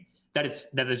terrain. That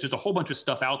there's just a whole bunch of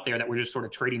stuff out there that we're just sort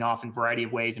of trading off in a variety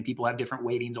of ways, and people have different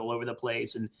weightings all over the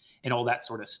place and all that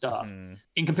sort of stuff.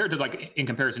 In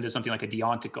comparison to something like a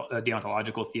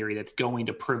deontological theory that's going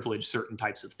to privilege certain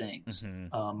types of things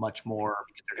much more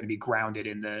because they're going to be grounded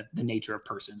in the nature of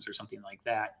persons or something like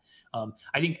that.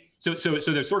 I think so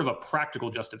there's sort of a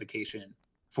practical justification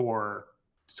for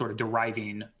sort of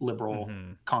deriving liberal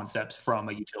concepts from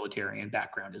a utilitarian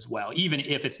background as well, even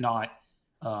if it's not.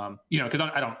 Because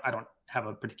I don't have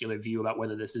a particular view about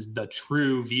whether this is the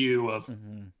true view of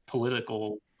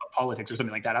politics or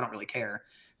something like that. I don't really care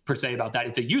per se about that.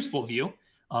 It's a useful view.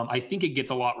 I think it gets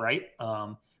a lot right.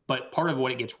 But part of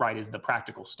what it gets right is the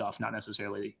practical stuff, not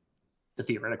necessarily the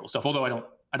theoretical stuff. Although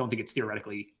I don't think it's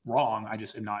theoretically wrong. I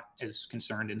just am not as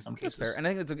concerned in some cases. That's fair. And I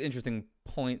think it's an interesting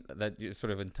point that you sort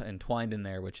of entwined in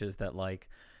there, which is that like,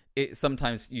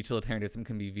 sometimes utilitarianism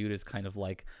can be viewed as kind of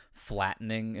like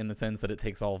flattening, in the sense that it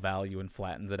takes all value and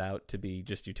flattens it out to be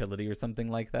just utility or something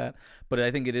like that. But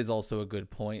I think it is also a good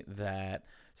point that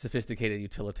sophisticated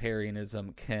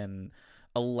utilitarianism can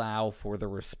allow for the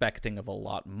respecting of a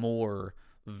lot more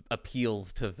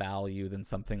appeals to value than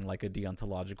something like a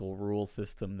deontological rule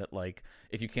system, that like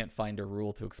if you can't find a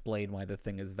rule to explain why the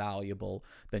thing is valuable,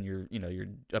 then your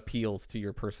appeals to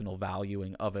your personal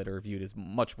valuing of it are viewed as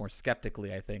much more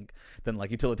skeptically, I think, than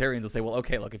like utilitarians will say, well,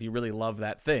 okay, look, if you really love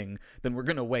that thing, then we're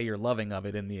going to weigh your loving of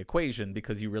it in the equation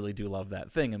because you really do love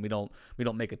that thing, and we don't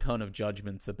make a ton of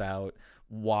judgments about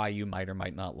why you might or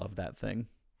might not love that thing.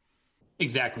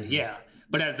 Exactly. Yeah.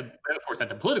 But of course, at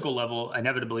the political level,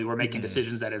 inevitably, we're making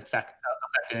decisions that affect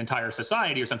an entire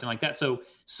society or something like that. So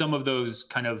some of those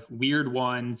kind of weird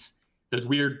ones, those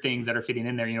weird things that are fitting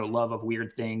in there, love of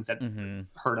weird things that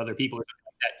hurt other people or something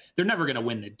like that, they're never going to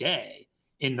win the day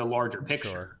in the larger picture.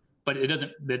 Sure.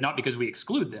 But not because we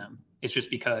exclude them. It's just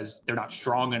because they're not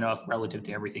strong enough relative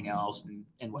to everything else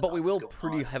and whatnot. But we will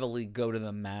pretty heavily go to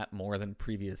the mat more than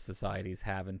previous societies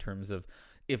have, in terms of,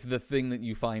 if the thing that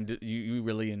you find you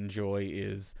really enjoy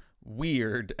is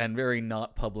weird and very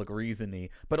not public reason-y,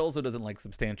 but also doesn't like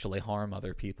substantially harm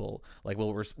other people. Like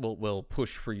will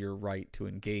push for your right to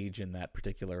engage in that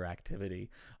particular activity.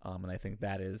 And I think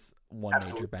that is one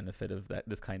major benefit of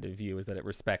this kind of view, is that it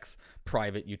respects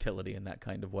private utility in that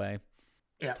kind of way.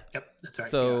 Yeah, yep, that's right.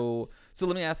 So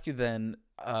let me ask you then,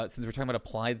 since we're talking about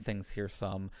applied things here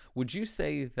would you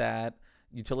say that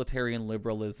utilitarian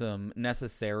liberalism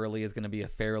necessarily is going to be a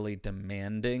fairly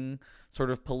demanding sort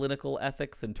of political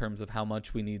ethics in terms of how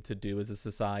much we need to do as a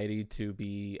society to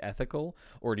be ethical?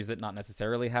 Or does it not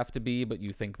necessarily have to be, but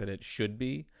you think that it should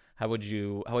be? How would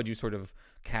you sort of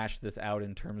cash this out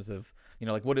in terms of,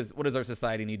 like what does our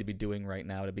society need to be doing right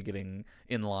now to be getting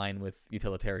in line with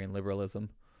utilitarian liberalism?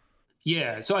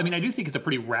 Yeah. So, I mean, I do think it's a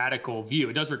pretty radical view.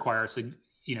 It does require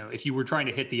if you were trying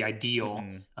to hit the ideal,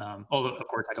 although of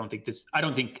course I don't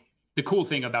think the cool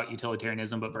thing about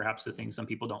utilitarianism, but perhaps the thing some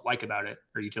people don't like about it,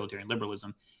 or utilitarian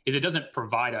liberalism, is it doesn't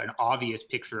provide an obvious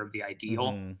picture of the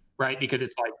ideal, right? Because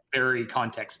it's like very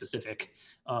context specific.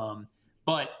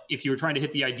 But if you were trying to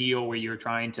hit the ideal where you're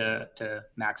trying to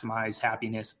maximize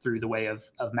happiness through the way of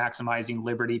maximizing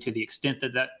liberty to the extent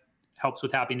that helps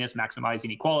with happiness,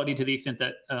 maximizing equality to the extent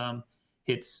that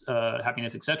hits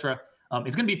happiness, etc.,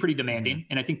 it's going to be pretty demanding.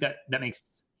 And I think that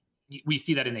we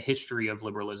see that in the history of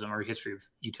liberalism, or history of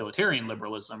utilitarian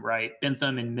liberalism, right?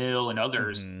 Bentham and Mill and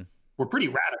others were pretty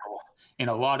radical in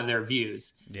a lot of their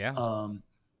views. Yeah.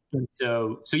 And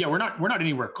so yeah, we're not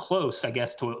anywhere close, I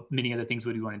guess, to many of the things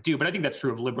we want to do. But I think that's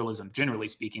true of liberalism, generally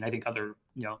speaking. I think other,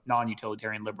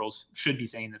 non-utilitarian liberals should be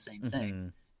saying the same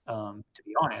thing, to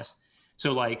be honest.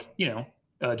 So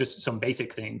just some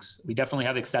basic things. We definitely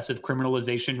have excessive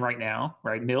criminalization right now,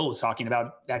 right? Mill was talking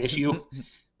about that issue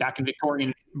back in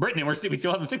Victorian Britain, and we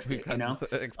still haven't fixed it,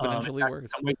 exponentially worse. In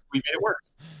some ways we made it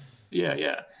worse.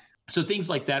 Yeah. So things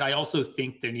like that. I also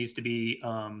think there needs to be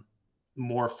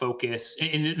more focus,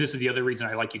 and this is the other reason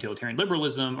I like utilitarian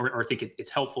liberalism, or think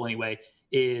it's helpful anyway,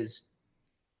 is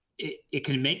it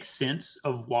can make sense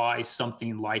of why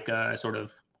something like a sort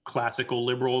of classical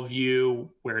liberal view,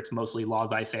 where it's mostly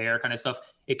laissez-faire kind of stuff,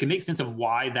 it can make sense of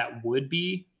why that would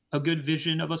be a good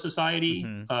vision of a society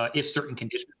if certain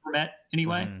conditions were met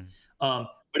anyway. But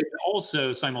it can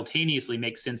also simultaneously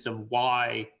make sense of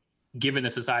why, given the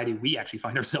society we actually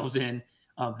find ourselves in,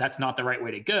 that's not the right way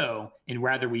to go. And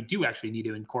rather, we do actually need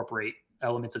to incorporate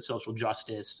elements of social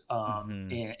justice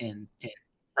and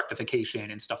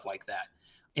rectification and stuff like that.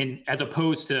 And as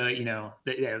opposed to,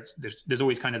 there's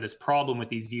always kind of this problem with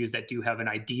these views that do have an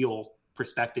ideal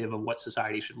perspective of what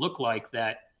society should look like,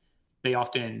 that they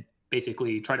often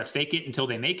basically try to fake it until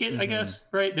they make it, I guess,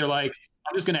 right? They're like,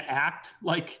 I'm just going to act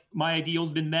like my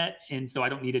ideal's been met, and so I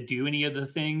don't need to do any of the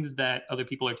things that other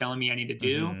people are telling me I need to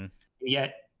do.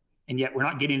 And yet we're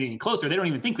not getting any closer. They don't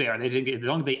even think they are. They think as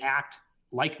long as they act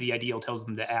like the ideal tells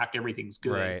them to act, everything's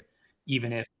good, right,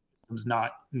 even if it's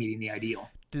not meeting the ideal.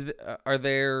 Are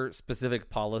there specific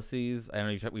policies? I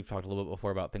know we've talked a little bit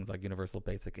before about things like universal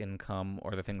basic income,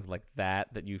 or the things like that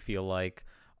you feel like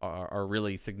are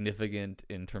really significant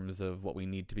in terms of what we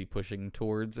need to be pushing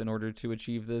towards in order to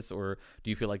achieve this? Or do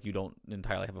you feel like you don't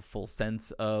entirely have a full sense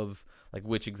of like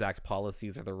which exact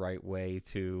policies are the right way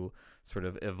to sort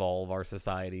of evolve our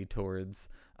society towards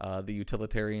the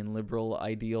utilitarian liberal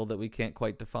ideal that we can't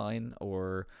quite define?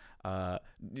 Or do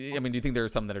you think there are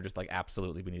some that are just like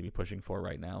absolutely we need to be pushing for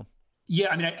right now?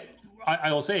 Yeah, I mean,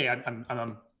 I will say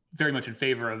I'm very much in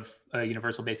favor of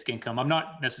universal basic income. I'm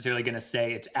not necessarily going to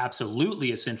say it's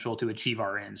absolutely essential to achieve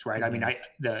our ends, right? I mean,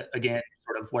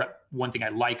 one thing I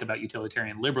like about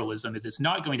utilitarian liberalism is it's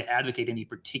not going to advocate any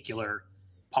particular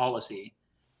policy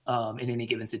in any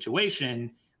given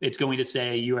situation. It's going to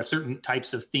say you have certain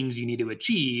types of things you need to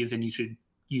achieve, and you should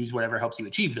use whatever helps you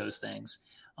achieve those things.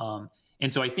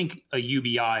 And so I think a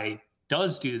UBI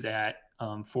does do that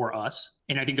for us.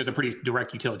 And I think there's a pretty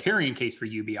direct utilitarian case for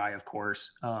UBI, of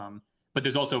course. But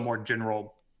there's also a more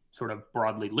general, sort of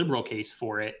broadly liberal case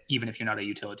for it, even if you're not a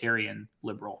utilitarian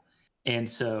liberal. And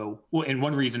so, and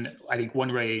one reason, I think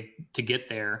one way to get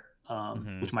there,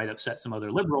 which might upset some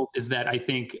other liberals, is that I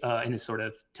think, and this sort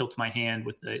of tilts my hand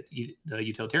with the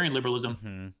utilitarian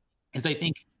liberalism, is I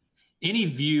think any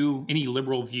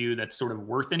liberal view that's sort of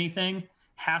worth anything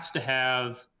has to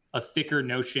have a thicker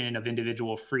notion of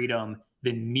individual freedom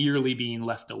than merely being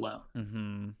left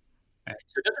alone. Right?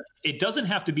 So it doesn't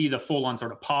have to be the full-on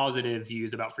sort of positive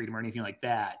views about freedom or anything like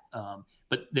that.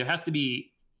 But there has to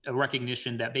be a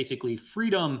recognition that basically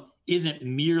freedom isn't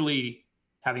merely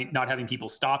not having people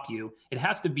stop you. It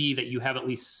has to be that you have at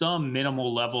least some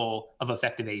minimal level of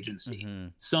effective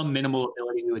agency, some minimal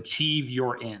ability to achieve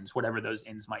your ends, whatever those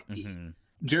ends might be.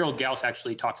 Gerald Gauss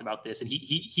actually talks about this, and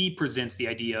he presents the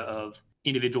idea of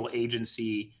individual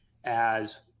agency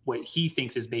as what he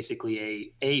thinks is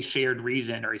basically a shared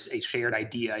reason, or a shared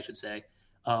idea, I should say,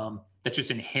 that's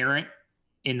just inherent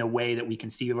in the way that we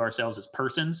conceive of ourselves as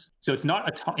persons. So it's not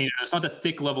it's not the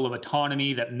thick level of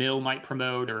autonomy that Mill might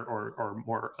promote, or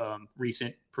more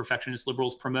recent perfectionist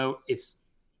liberals promote. It's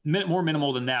more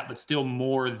minimal than that, but still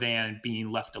more than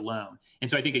being left alone. And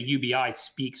so I think a UBI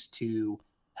speaks to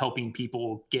helping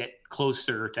people get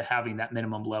closer to having that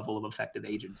minimum level of effective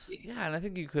agency. Yeah, and I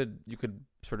think you could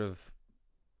sort of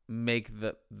make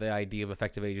the idea of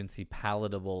effective agency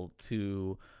palatable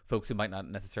to folks who might not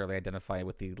necessarily identify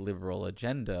with the liberal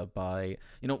agenda by,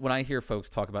 when I hear folks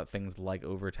talk about things like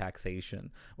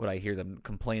overtaxation, what I hear them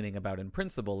complaining about in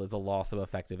principle is a loss of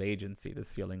effective agency,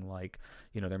 this feeling like,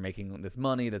 they're making this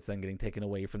money that's then getting taken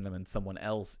away from them and someone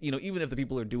else, even if the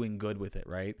people are doing good with it,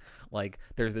 right? Like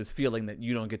there's this feeling that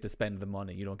you don't get to spend the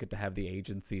money, you don't get to have the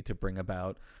agency to bring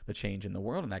about the change in the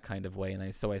world in that kind of way. And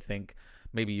I think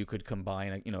maybe you could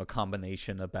combine a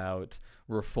combination about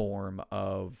reform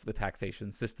of the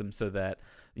taxation system so that,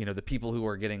 the people who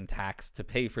are getting taxed to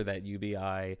pay for that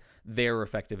UBI, their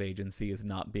effective agency is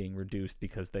not being reduced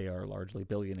because they are largely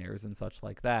billionaires and such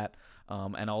like that.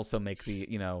 And also make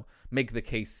the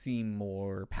case seem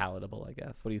more palatable, I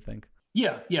guess. What do you think?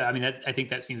 Yeah. I mean, I think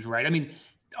that seems right. I mean,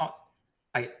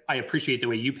 I appreciate the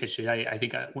way you pitched it. I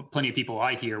think plenty of people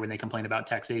I hear when they complain about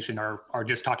taxation are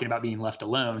just talking about being left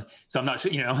alone. So I'm not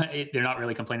sure, they're not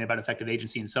really complaining about effective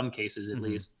agency in some cases, at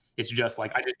least. It's just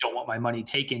like, I just don't want my money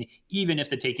taken, even if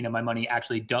the taking of my money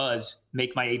actually does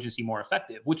make my agency more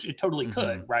effective, which it totally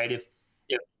could, right? If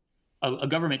a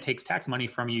government takes tax money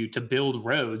from you to build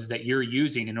roads that you're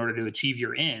using in order to achieve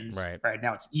your ends, right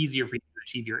now it's easier for you to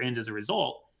achieve your ends as a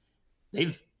result.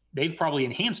 They've probably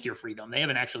enhanced your freedom. They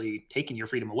haven't actually taken your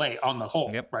freedom away on the whole,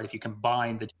 right? If you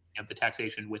combine the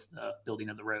taxation with the building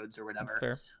of the roads or whatever. That's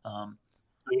fair.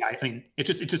 So yeah, I mean,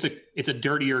 it's a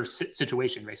dirtier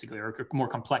situation basically, or a more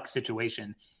complex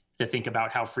situation to think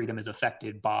about how freedom is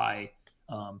affected by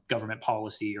government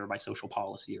policy or by social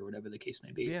policy or whatever the case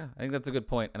may be. Yeah, I think that's a good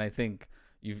point. And I think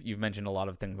you've mentioned a lot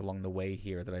of things along the way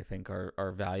here that I think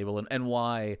are valuable and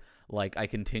why, like, I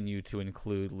continue to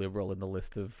include liberal in the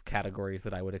list of categories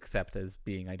that I would accept as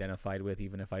being identified with,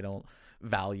 even if I don't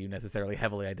value necessarily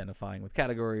heavily identifying with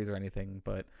categories or anything,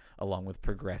 but along with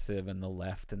progressive and the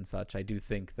left and such, I do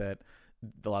think that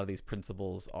a lot of these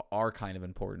principles are kind of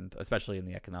important, especially in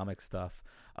the economic stuff.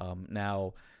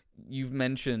 Now, you've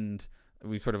mentioned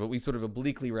we sort of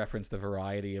obliquely referenced a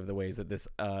variety of the ways that this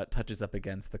touches up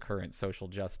against the current social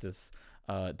justice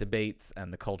debates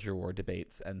and the culture war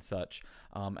debates and such.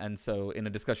 And so in a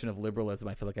discussion of liberalism,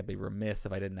 I feel like I'd be remiss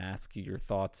if I didn't ask you your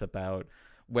thoughts about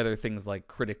whether things like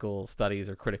critical studies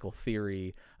or critical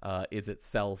theory is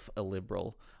itself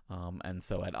illiberal, and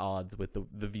so at odds with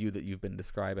the view that you've been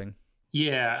describing.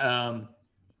 Yeah.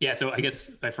 So I guess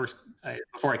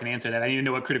before I can answer that, I need to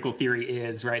know what critical theory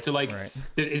is, right? So like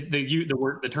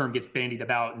the term gets bandied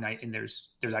about, and there's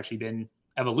actually been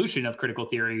evolution of critical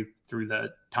theory through the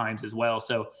times as well.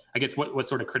 So I guess what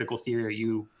sort of critical theory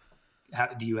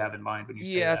do you have in mind when you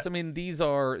say that? Yes, I mean, these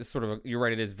are sort of, you're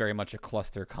right, it is very much a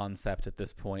cluster concept at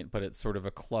this point, but it's sort of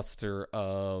a cluster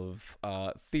of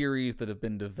theories that have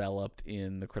been developed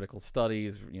in the critical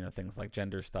studies, things like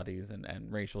gender studies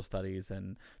and racial studies,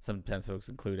 and sometimes folks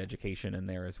include education in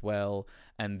there as well.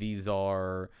 And these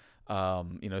are,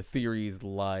 theories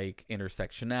like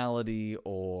intersectionality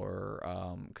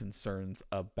or concerns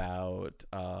about,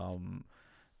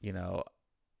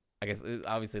 I guess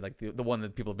obviously like the one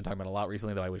that people have been talking about a lot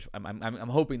recently, though I'm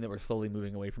hoping that we're slowly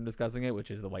moving away from discussing it,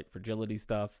 which is the white fragility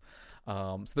stuff.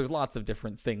 So there's lots of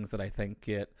different things that I think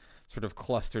get sort of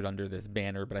clustered under this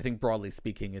banner, but I think broadly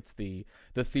speaking, it's the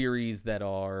theories that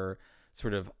are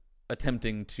sort of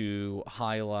attempting to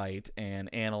highlight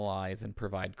and analyze and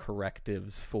provide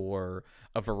correctives for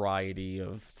a variety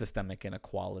of systemic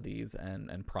inequalities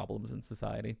and problems in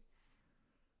society.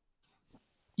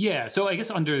 Yeah, so I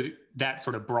guess under that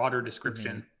sort of broader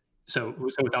description, so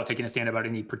without taking a stand about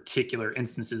any particular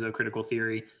instances of critical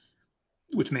theory,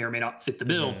 which may or may not fit the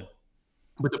bill,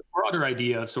 but the broader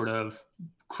idea of sort of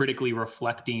critically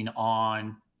reflecting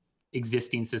on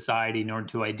existing society in order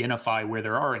to identify where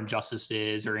there are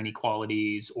injustices or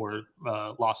inequalities or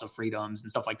loss of freedoms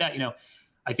and stuff like that,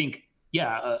 I think,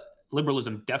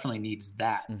 liberalism definitely needs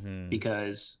that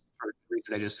because for the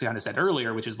reasons I just kind of said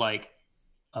earlier, which is like,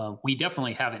 we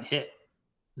definitely haven't hit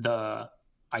the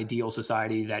ideal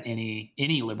society that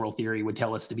any liberal theory would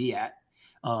tell us to be at.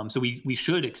 So we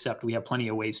should accept we have plenty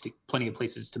of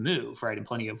places to move, right, and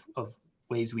plenty of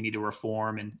ways we need to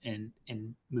reform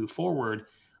and move forward.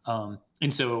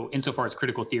 And so insofar as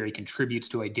critical theory contributes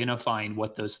to identifying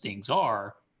what those things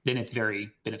are, then it's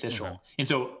very beneficial. Okay. And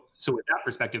so with that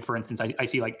perspective, for instance, I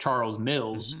see like Charles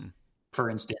Mills, for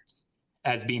instance,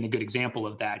 as being a good example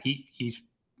of that. He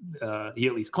at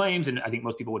least claims, and I think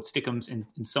most people would stick him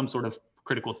in some sort of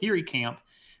critical theory camp.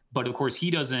 But of course, he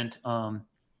doesn't.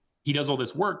 He does all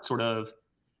this work, sort of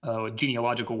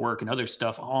genealogical work and other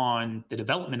stuff on the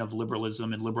development of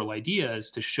liberalism and liberal ideas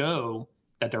to show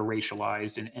that they're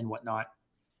racialized and whatnot.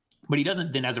 But he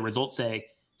doesn't then, as a result, say,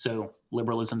 so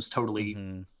liberalism's totally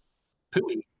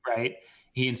pooey, right?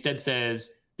 He instead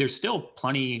says there's still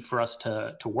plenty for us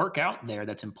to work out there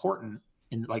that's important.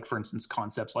 And like, for instance,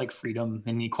 concepts like freedom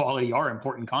and equality are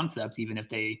important concepts, even if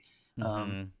they,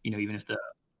 even if the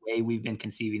way we've been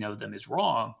conceiving of them is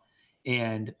wrong.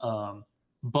 And,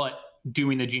 but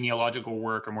doing the genealogical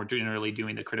work, or more generally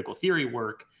doing the critical theory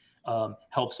work,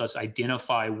 helps us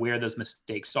identify where those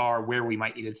mistakes are, where we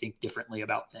might need to think differently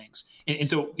about things. And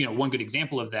so, one good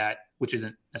example of that, which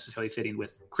isn't necessarily fitting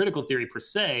with critical theory per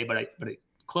se, but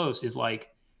close, is like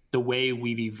the way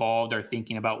we've evolved our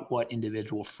thinking about what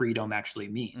individual freedom actually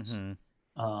means.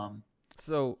 From this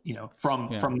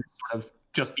sort of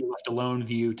just be left alone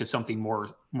view to something more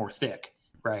thick,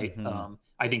 right?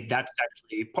 I think that's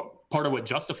actually part of what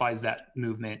justifies that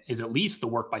movement, is at least the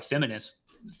work by feminist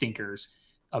thinkers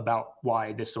about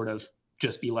why this sort of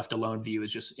just be left alone view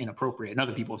is just inappropriate. And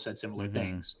other people have said similar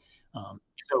things.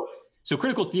 So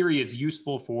critical theory is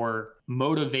useful for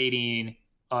motivating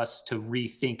us to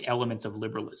rethink elements of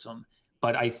liberalism.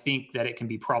 But I think that it can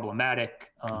be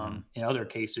problematic in other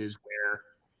cases where,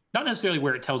 not necessarily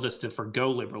where it tells us to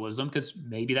forgo liberalism, because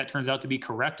maybe that turns out to be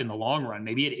correct in the long run.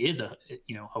 Maybe it is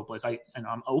hopeless. And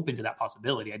I'm open to that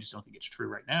possibility. I just don't think it's true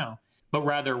right now. But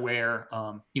rather where,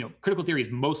 critical theory is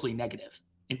mostly negative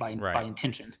by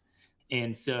intention.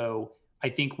 And so I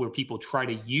think where people try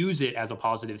to use it as a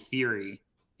positive theory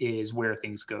is where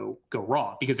things go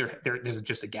wrong, because there's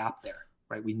just a gap there.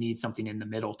 Right, we need something in the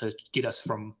middle to get us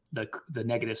from the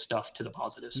negative stuff to the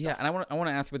positive stuff. Yeah, and I want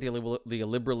to ask about the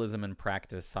liberalism and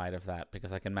practice side of that,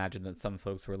 because I can imagine that some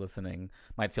folks who are listening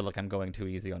might feel like I'm going too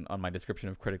easy on my description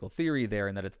of critical theory there,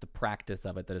 and that it's the practice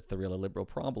of it that it's the real liberal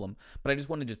problem. But I just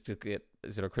wanted to get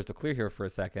sort of crystal clear here for a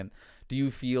second. Do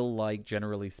you feel like,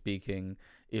 generally speaking,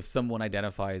 if someone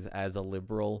identifies as a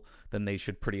liberal, then they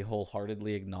should pretty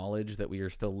wholeheartedly acknowledge that we are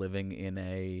still living in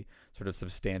a sort of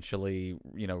substantially,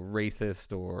 racist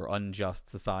or unjust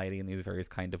society in these various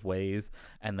kind of ways,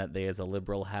 and that they as a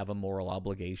liberal have a moral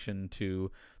obligation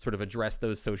to sort of address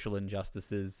those social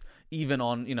injustices, even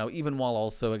while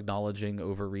also acknowledging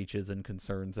overreaches and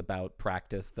concerns about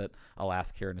practice that I'll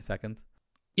ask here in a second?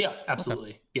 Yeah, absolutely.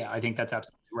 Okay. Yeah, I think that's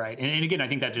absolutely right. And again, I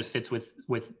think that just fits with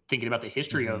thinking about the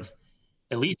history of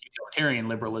at least utilitarian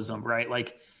liberalism, right?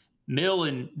 Like Mill,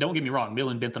 and don't get me wrong, Mill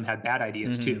and Bentham had bad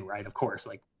ideas too, right? Of course,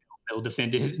 like Mill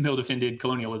defended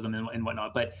colonialism and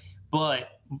whatnot, but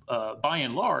by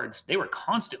and large, they were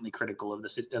constantly critical of the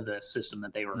system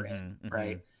that they were in,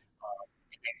 right?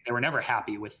 They were never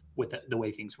happy with the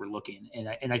way things were looking,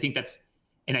 and I think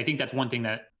that's one thing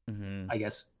that I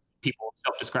guess people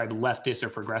self-described leftists or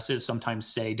progressives sometimes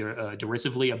say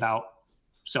derisively about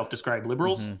self-described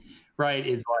liberals, right?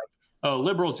 Is like, oh,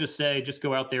 liberals just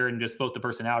go out there and just vote the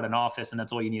person out in office, and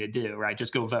that's all you need to do, right?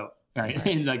 Just go vote, right?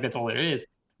 And like that's all it is.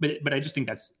 But I just think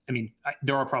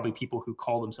there are probably people who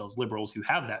call themselves liberals who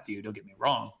have that view. Don't get me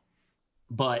wrong,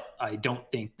 but I don't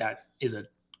think that is a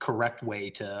correct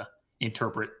way to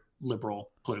interpret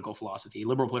liberal political philosophy.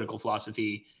 Liberal political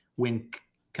philosophy, when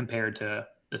compared to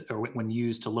or when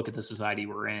used to look at the society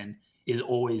we're in, is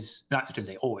always, not, I shouldn't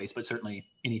say always, but certainly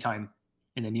anytime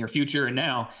in the near future and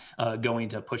now, going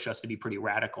to push us to be pretty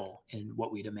radical in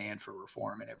what we demand for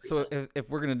reform and everything. So if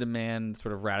we're going to demand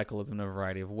sort of radicalism in a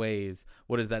variety of ways,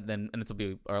 what is that then? And this will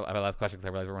be our last question, because I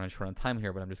realize we're running short on time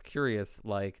here, but I'm just curious,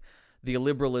 like the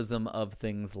illiberalism of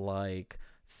things like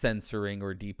censoring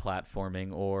or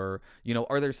deplatforming, or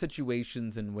are there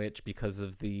situations in which, because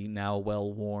of the now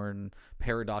well-worn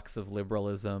paradox of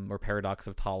liberalism or paradox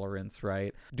of tolerance,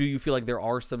 right, do you feel like there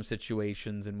are some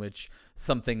situations in which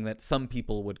something that some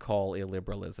people would call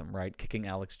illiberalism, right, kicking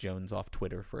Alex Jones off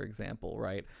Twitter, for example,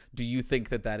 right, do you think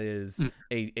that is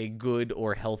a good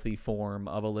or healthy form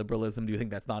of a liberalism? Do you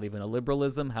think that's not even a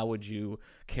liberalism? How would you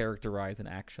characterize an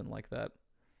action like that?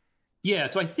 Yeah,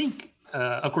 so I think,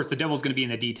 of course, the devil's going to be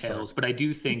in the details, but I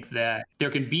do think that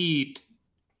there can be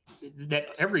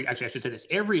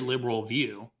every liberal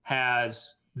view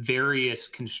has various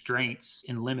constraints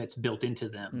and limits built into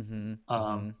them.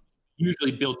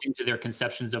 usually built into their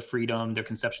conceptions of freedom, their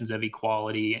conceptions of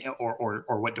equality, or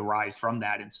what derives from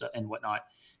that and whatnot.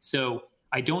 So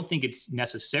I don't think it's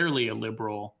necessarily a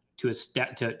liberal to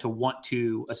want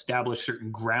to establish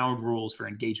certain ground rules for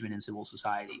engagement in civil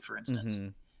society, for instance.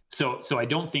 Mm-hmm. So I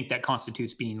don't think that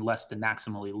constitutes being less than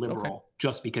maximally liberal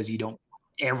just because you don't want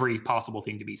every possible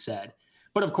thing to be said.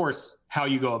 But of course, how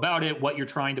you go about it, what you're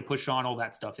trying to push on, all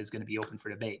that stuff is going to be open for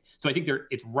debate. So I think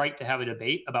it's right to have a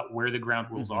debate about where the ground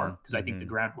rules are, because I think the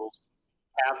ground rules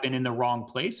have been in the wrong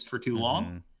place for too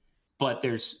long. But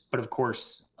of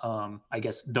course, I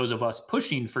guess those of us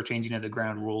pushing for changing of the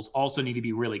ground rules also need to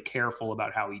be really careful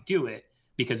about how we do it,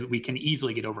 because we can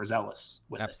easily get overzealous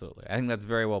with Absolutely. I think that's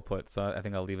very well put. So I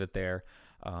think I'll leave it there.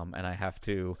 And I have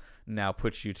to now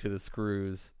put you to the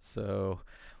screws. So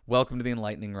welcome to the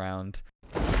enlightening round.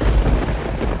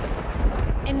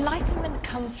 Enlightenment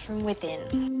comes from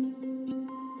within.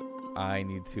 I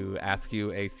need to ask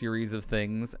you a series of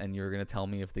things, and you're going to tell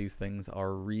me if these things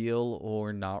are real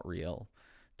or not real.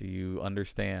 Do you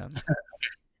understand?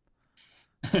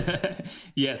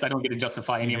 Yes, I don't get to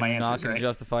justify any of my answers. You're not going to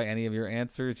justify any of your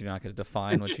answers. You're not going to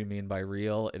define what you mean by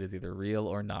real. It is either real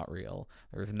or not real.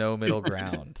 There's no middle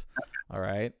ground. All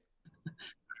right?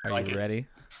 Are you ready?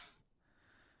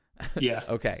 Yeah.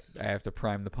 Okay. I have to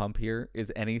prime the pump here.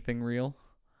 Is anything real?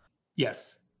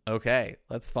 Yes. Okay.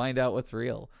 Let's find out what's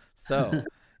real. So,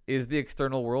 is the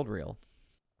external world real?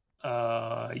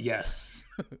 Yes.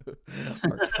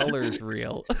 Are colors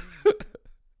real?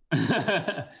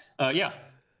 Yeah.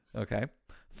 Okay.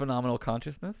 Phenomenal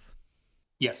consciousness?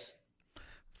 Yes.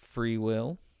 Free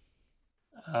will?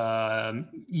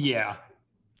 Yeah.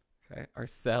 Okay. Are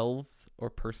selves or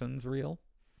persons real?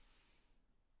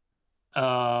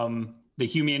 The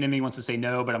human in me wants to say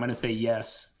no, but I'm going to say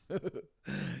yes.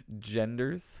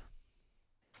 Genders?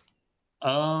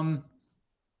 Yeah.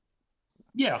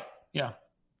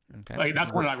 Okay. Like,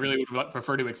 that's one I really would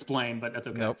prefer to explain, but that's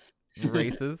okay. Nope.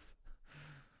 Races?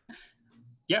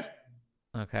 Yeah.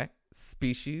 Okay.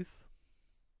 Species?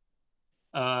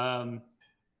 Yeah.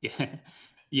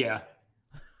 Yeah.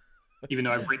 Even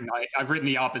though I've written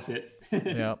the opposite.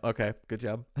 Yeah. Okay. Good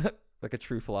job. Like a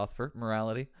true philosopher.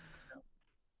 Morality?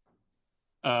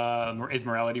 Is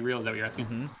morality real? Is that what you're asking?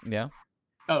 Mm-hmm. Yeah.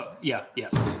 Oh, yeah.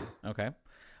 Yes. Okay.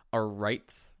 Are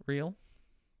rights real?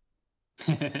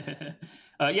 Yeah.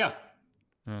 Okay.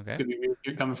 It's gonna be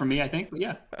weird coming from me, I think, but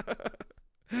yeah.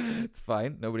 It's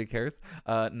fine. Nobody cares.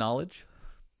 Knowledge?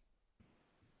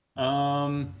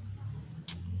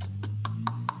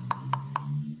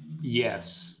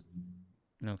 Yes.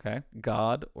 Okay.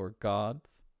 God or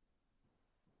gods?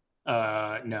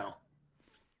 No.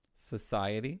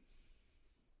 Society?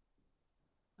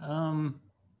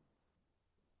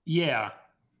 Yeah.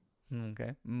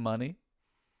 Okay. Money?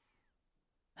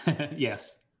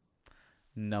 Yes.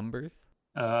 Numbers?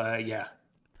 Yeah.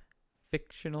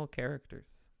 Fictional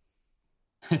characters?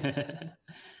 Yeah,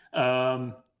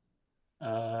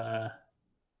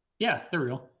 they're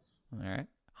real. All right.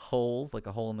 Holes, like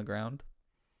a hole in the ground?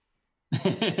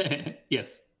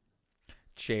 Yes.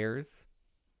 Chairs?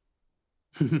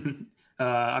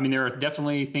 I mean, there are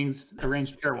definitely things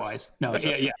arranged chair-wise. No,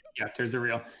 yeah, chairs are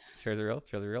real. Chairs are real?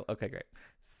 Chairs are real? Okay, great.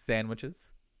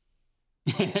 Sandwiches?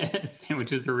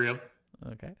 Sandwiches are real.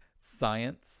 Okay.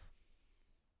 Science?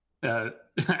 I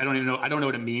don't even know. I don't know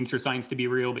what it means for science to be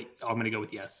real, but I'm going to go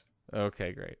with yes.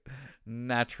 Okay, great.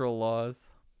 Natural laws?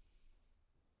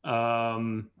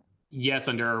 Yes,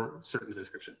 under a certain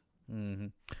description. Mm-hmm.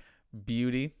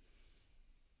 Beauty?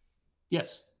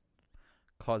 Yes.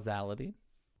 Causality?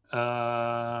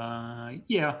 Yeah.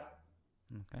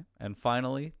 Okay. And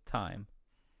finally, time.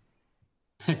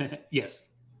 Yes.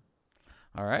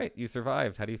 All right. You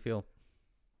survived. How do you feel?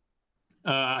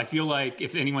 I feel like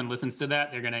if anyone listens to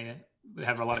that, they're going to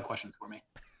have a lot of questions for me.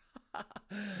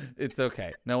 It's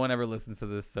okay. No one ever listens to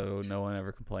this, so no one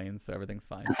ever complains, so everything's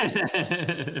fine.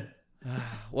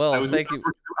 Well, thank you.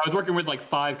 I was working with like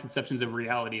 5 conceptions of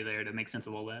reality there to make sense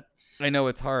of all that. I know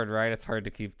it's hard, right? It's hard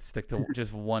to stick to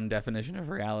just one definition of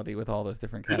reality with all those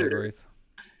different categories.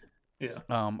 Yeah.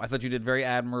 I thought you did very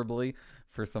admirably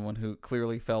for someone who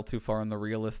clearly fell too far on the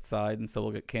realist side and so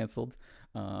will get canceled.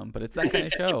 But it's that kind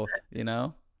of show, you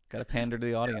know? Got to pander to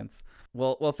the audience.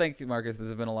 Well, thank you, Marcus. This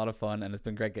has been a lot of fun, and it's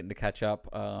been great getting to catch up.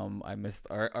 I missed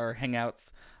our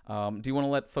hangouts. Do you want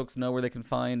to let folks know where they can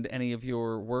find any of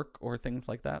your work or things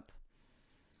like that?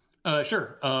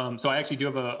 Sure. So I actually do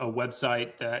have a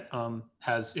website that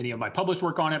has any of my published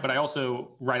work on it, but I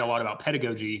also write a lot about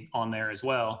pedagogy on there as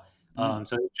well.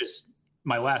 So it's just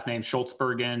my last name,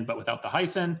 Schultzbergen, but without the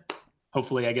hyphen.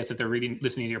 hopefully, I guess if they're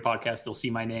listening to your podcast, they'll see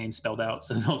my name spelled out,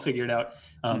 so they'll figure it out.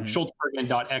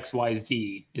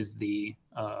 Schultzbergen.xyz is the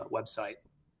website.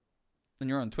 And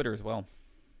you're on Twitter as well.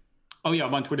 Oh yeah,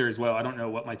 I'm on Twitter as well. I don't know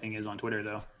what my thing is on Twitter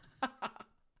though.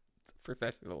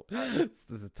 Professional. This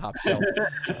is top shelf.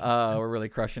 We're really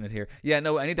crushing it here. Yeah,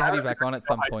 no, I need to have you back on at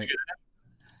some point.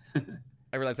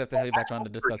 I realize I have to have you back on to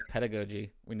discuss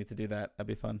pedagogy. We need to do that. That'd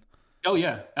be fun. Oh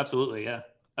yeah, absolutely. Yeah.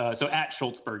 So at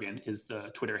Schultzbergen is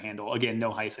the Twitter handle. Again,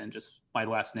 no hyphen, just my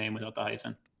last name without the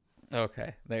hyphen.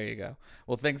 Okay, there you go.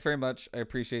 Well, thanks very much. I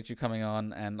appreciate you coming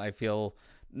on, and I feel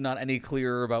not any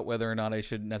clearer about whether or not I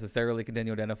should necessarily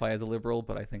continue to identify as a liberal,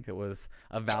 but I think it was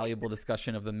a valuable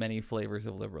discussion of the many flavors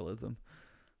of liberalism.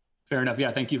 Fair enough.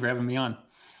 Yeah, thank you for having me on.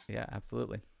 Yeah,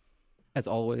 absolutely. As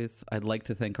always, I'd like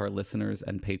to thank our listeners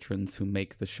and patrons who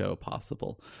make the show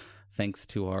possible. Thanks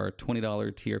to our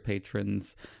 $20 tier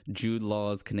patrons, Jude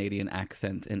Law's Canadian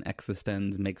accent in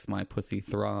Existenz makes my pussy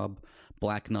throb,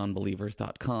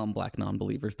 blacknonbelievers.com,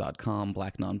 blacknonbelievers.com,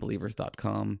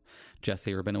 blacknonbelievers.com,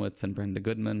 Jesse Rabinowitz and Brenda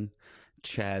Goodman,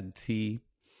 Chad T.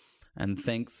 And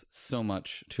thanks so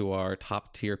much to our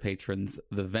top tier patrons,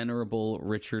 the venerable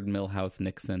Richard Milhouse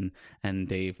Nixon and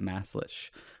Dave Maslish.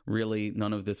 Really,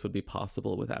 none of this would be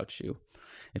possible without you.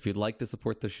 If you'd like to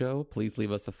support the show, please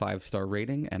leave us a 5-star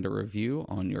rating and a review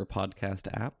on your podcast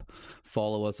app.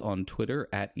 Follow us on Twitter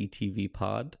at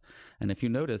ETVPod. And if you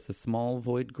notice a small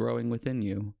void growing within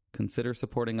you, consider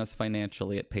supporting us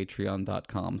financially at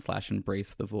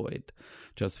patreon.com/embracethevoid.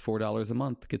 Just $4 a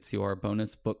month gets you our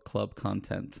bonus book club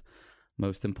content.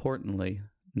 Most importantly,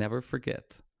 never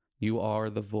forget, you are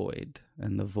the void,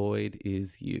 and the void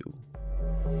is you.